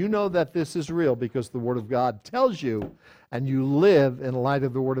 But you know that this is real because the Word of God tells you, and you live in light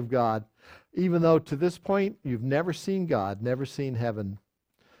of the Word of God, even though to this point you've never seen God, never seen heaven.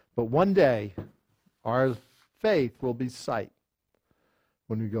 But one day, our faith will be sight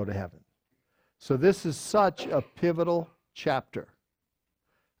when we go to heaven. So this is such a pivotal chapter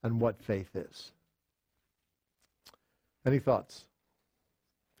on what faith is. Any thoughts?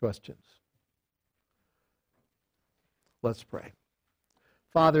 Questions? Let's pray.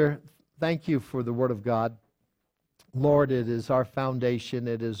 Father, thank you for the Word of God. Lord, it is our foundation.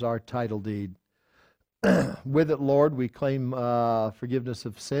 It is our title deed. With it, Lord, we claim forgiveness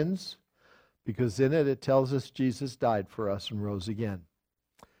of sins, because in it tells us Jesus died for us and rose again.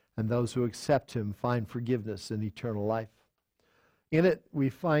 And those who accept Him find forgiveness and eternal life. In it, we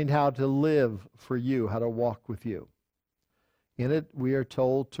find how to live for you, how to walk with you. In it, we are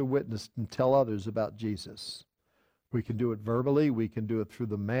told to witness and tell others about Jesus. We can do it verbally. We can do it through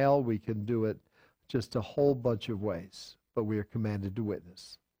the mail. We can do it just a whole bunch of ways, but we are commanded to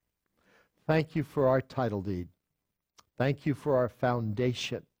witness. Thank you for our title deed. Thank you for our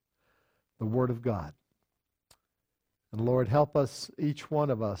foundation, the Word of God. And Lord, help us, each one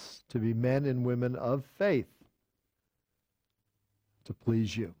of us, to be men and women of faith to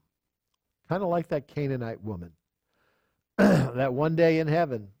please you. Kind of like that Canaanite woman. That one day in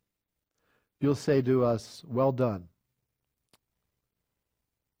heaven, you'll say to us, well done,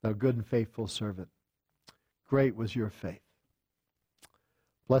 thou good and faithful servant. Great was your faith.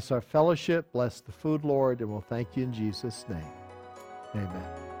 Bless our fellowship, bless the food, Lord, and we'll thank you in Jesus' name. Amen.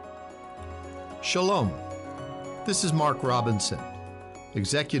 Shalom. This is Mark Robinson,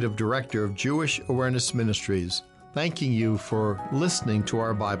 Executive Director of Jewish Awareness Ministries, thanking you for listening to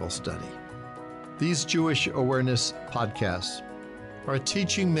our Bible study. These Jewish Awareness podcasts are a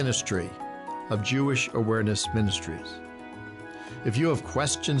teaching ministry of Jewish Awareness Ministries. If you have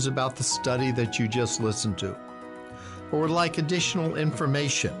questions about the study that you just listened to, or would like additional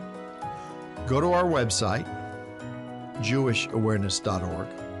information, go to our website, jewishawareness.org,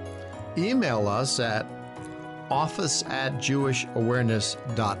 email us at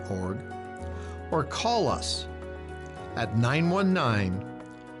office@jewishawareness.org, or call us at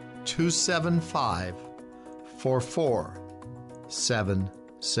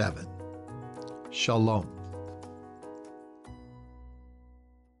 919-275-4477. Shalom.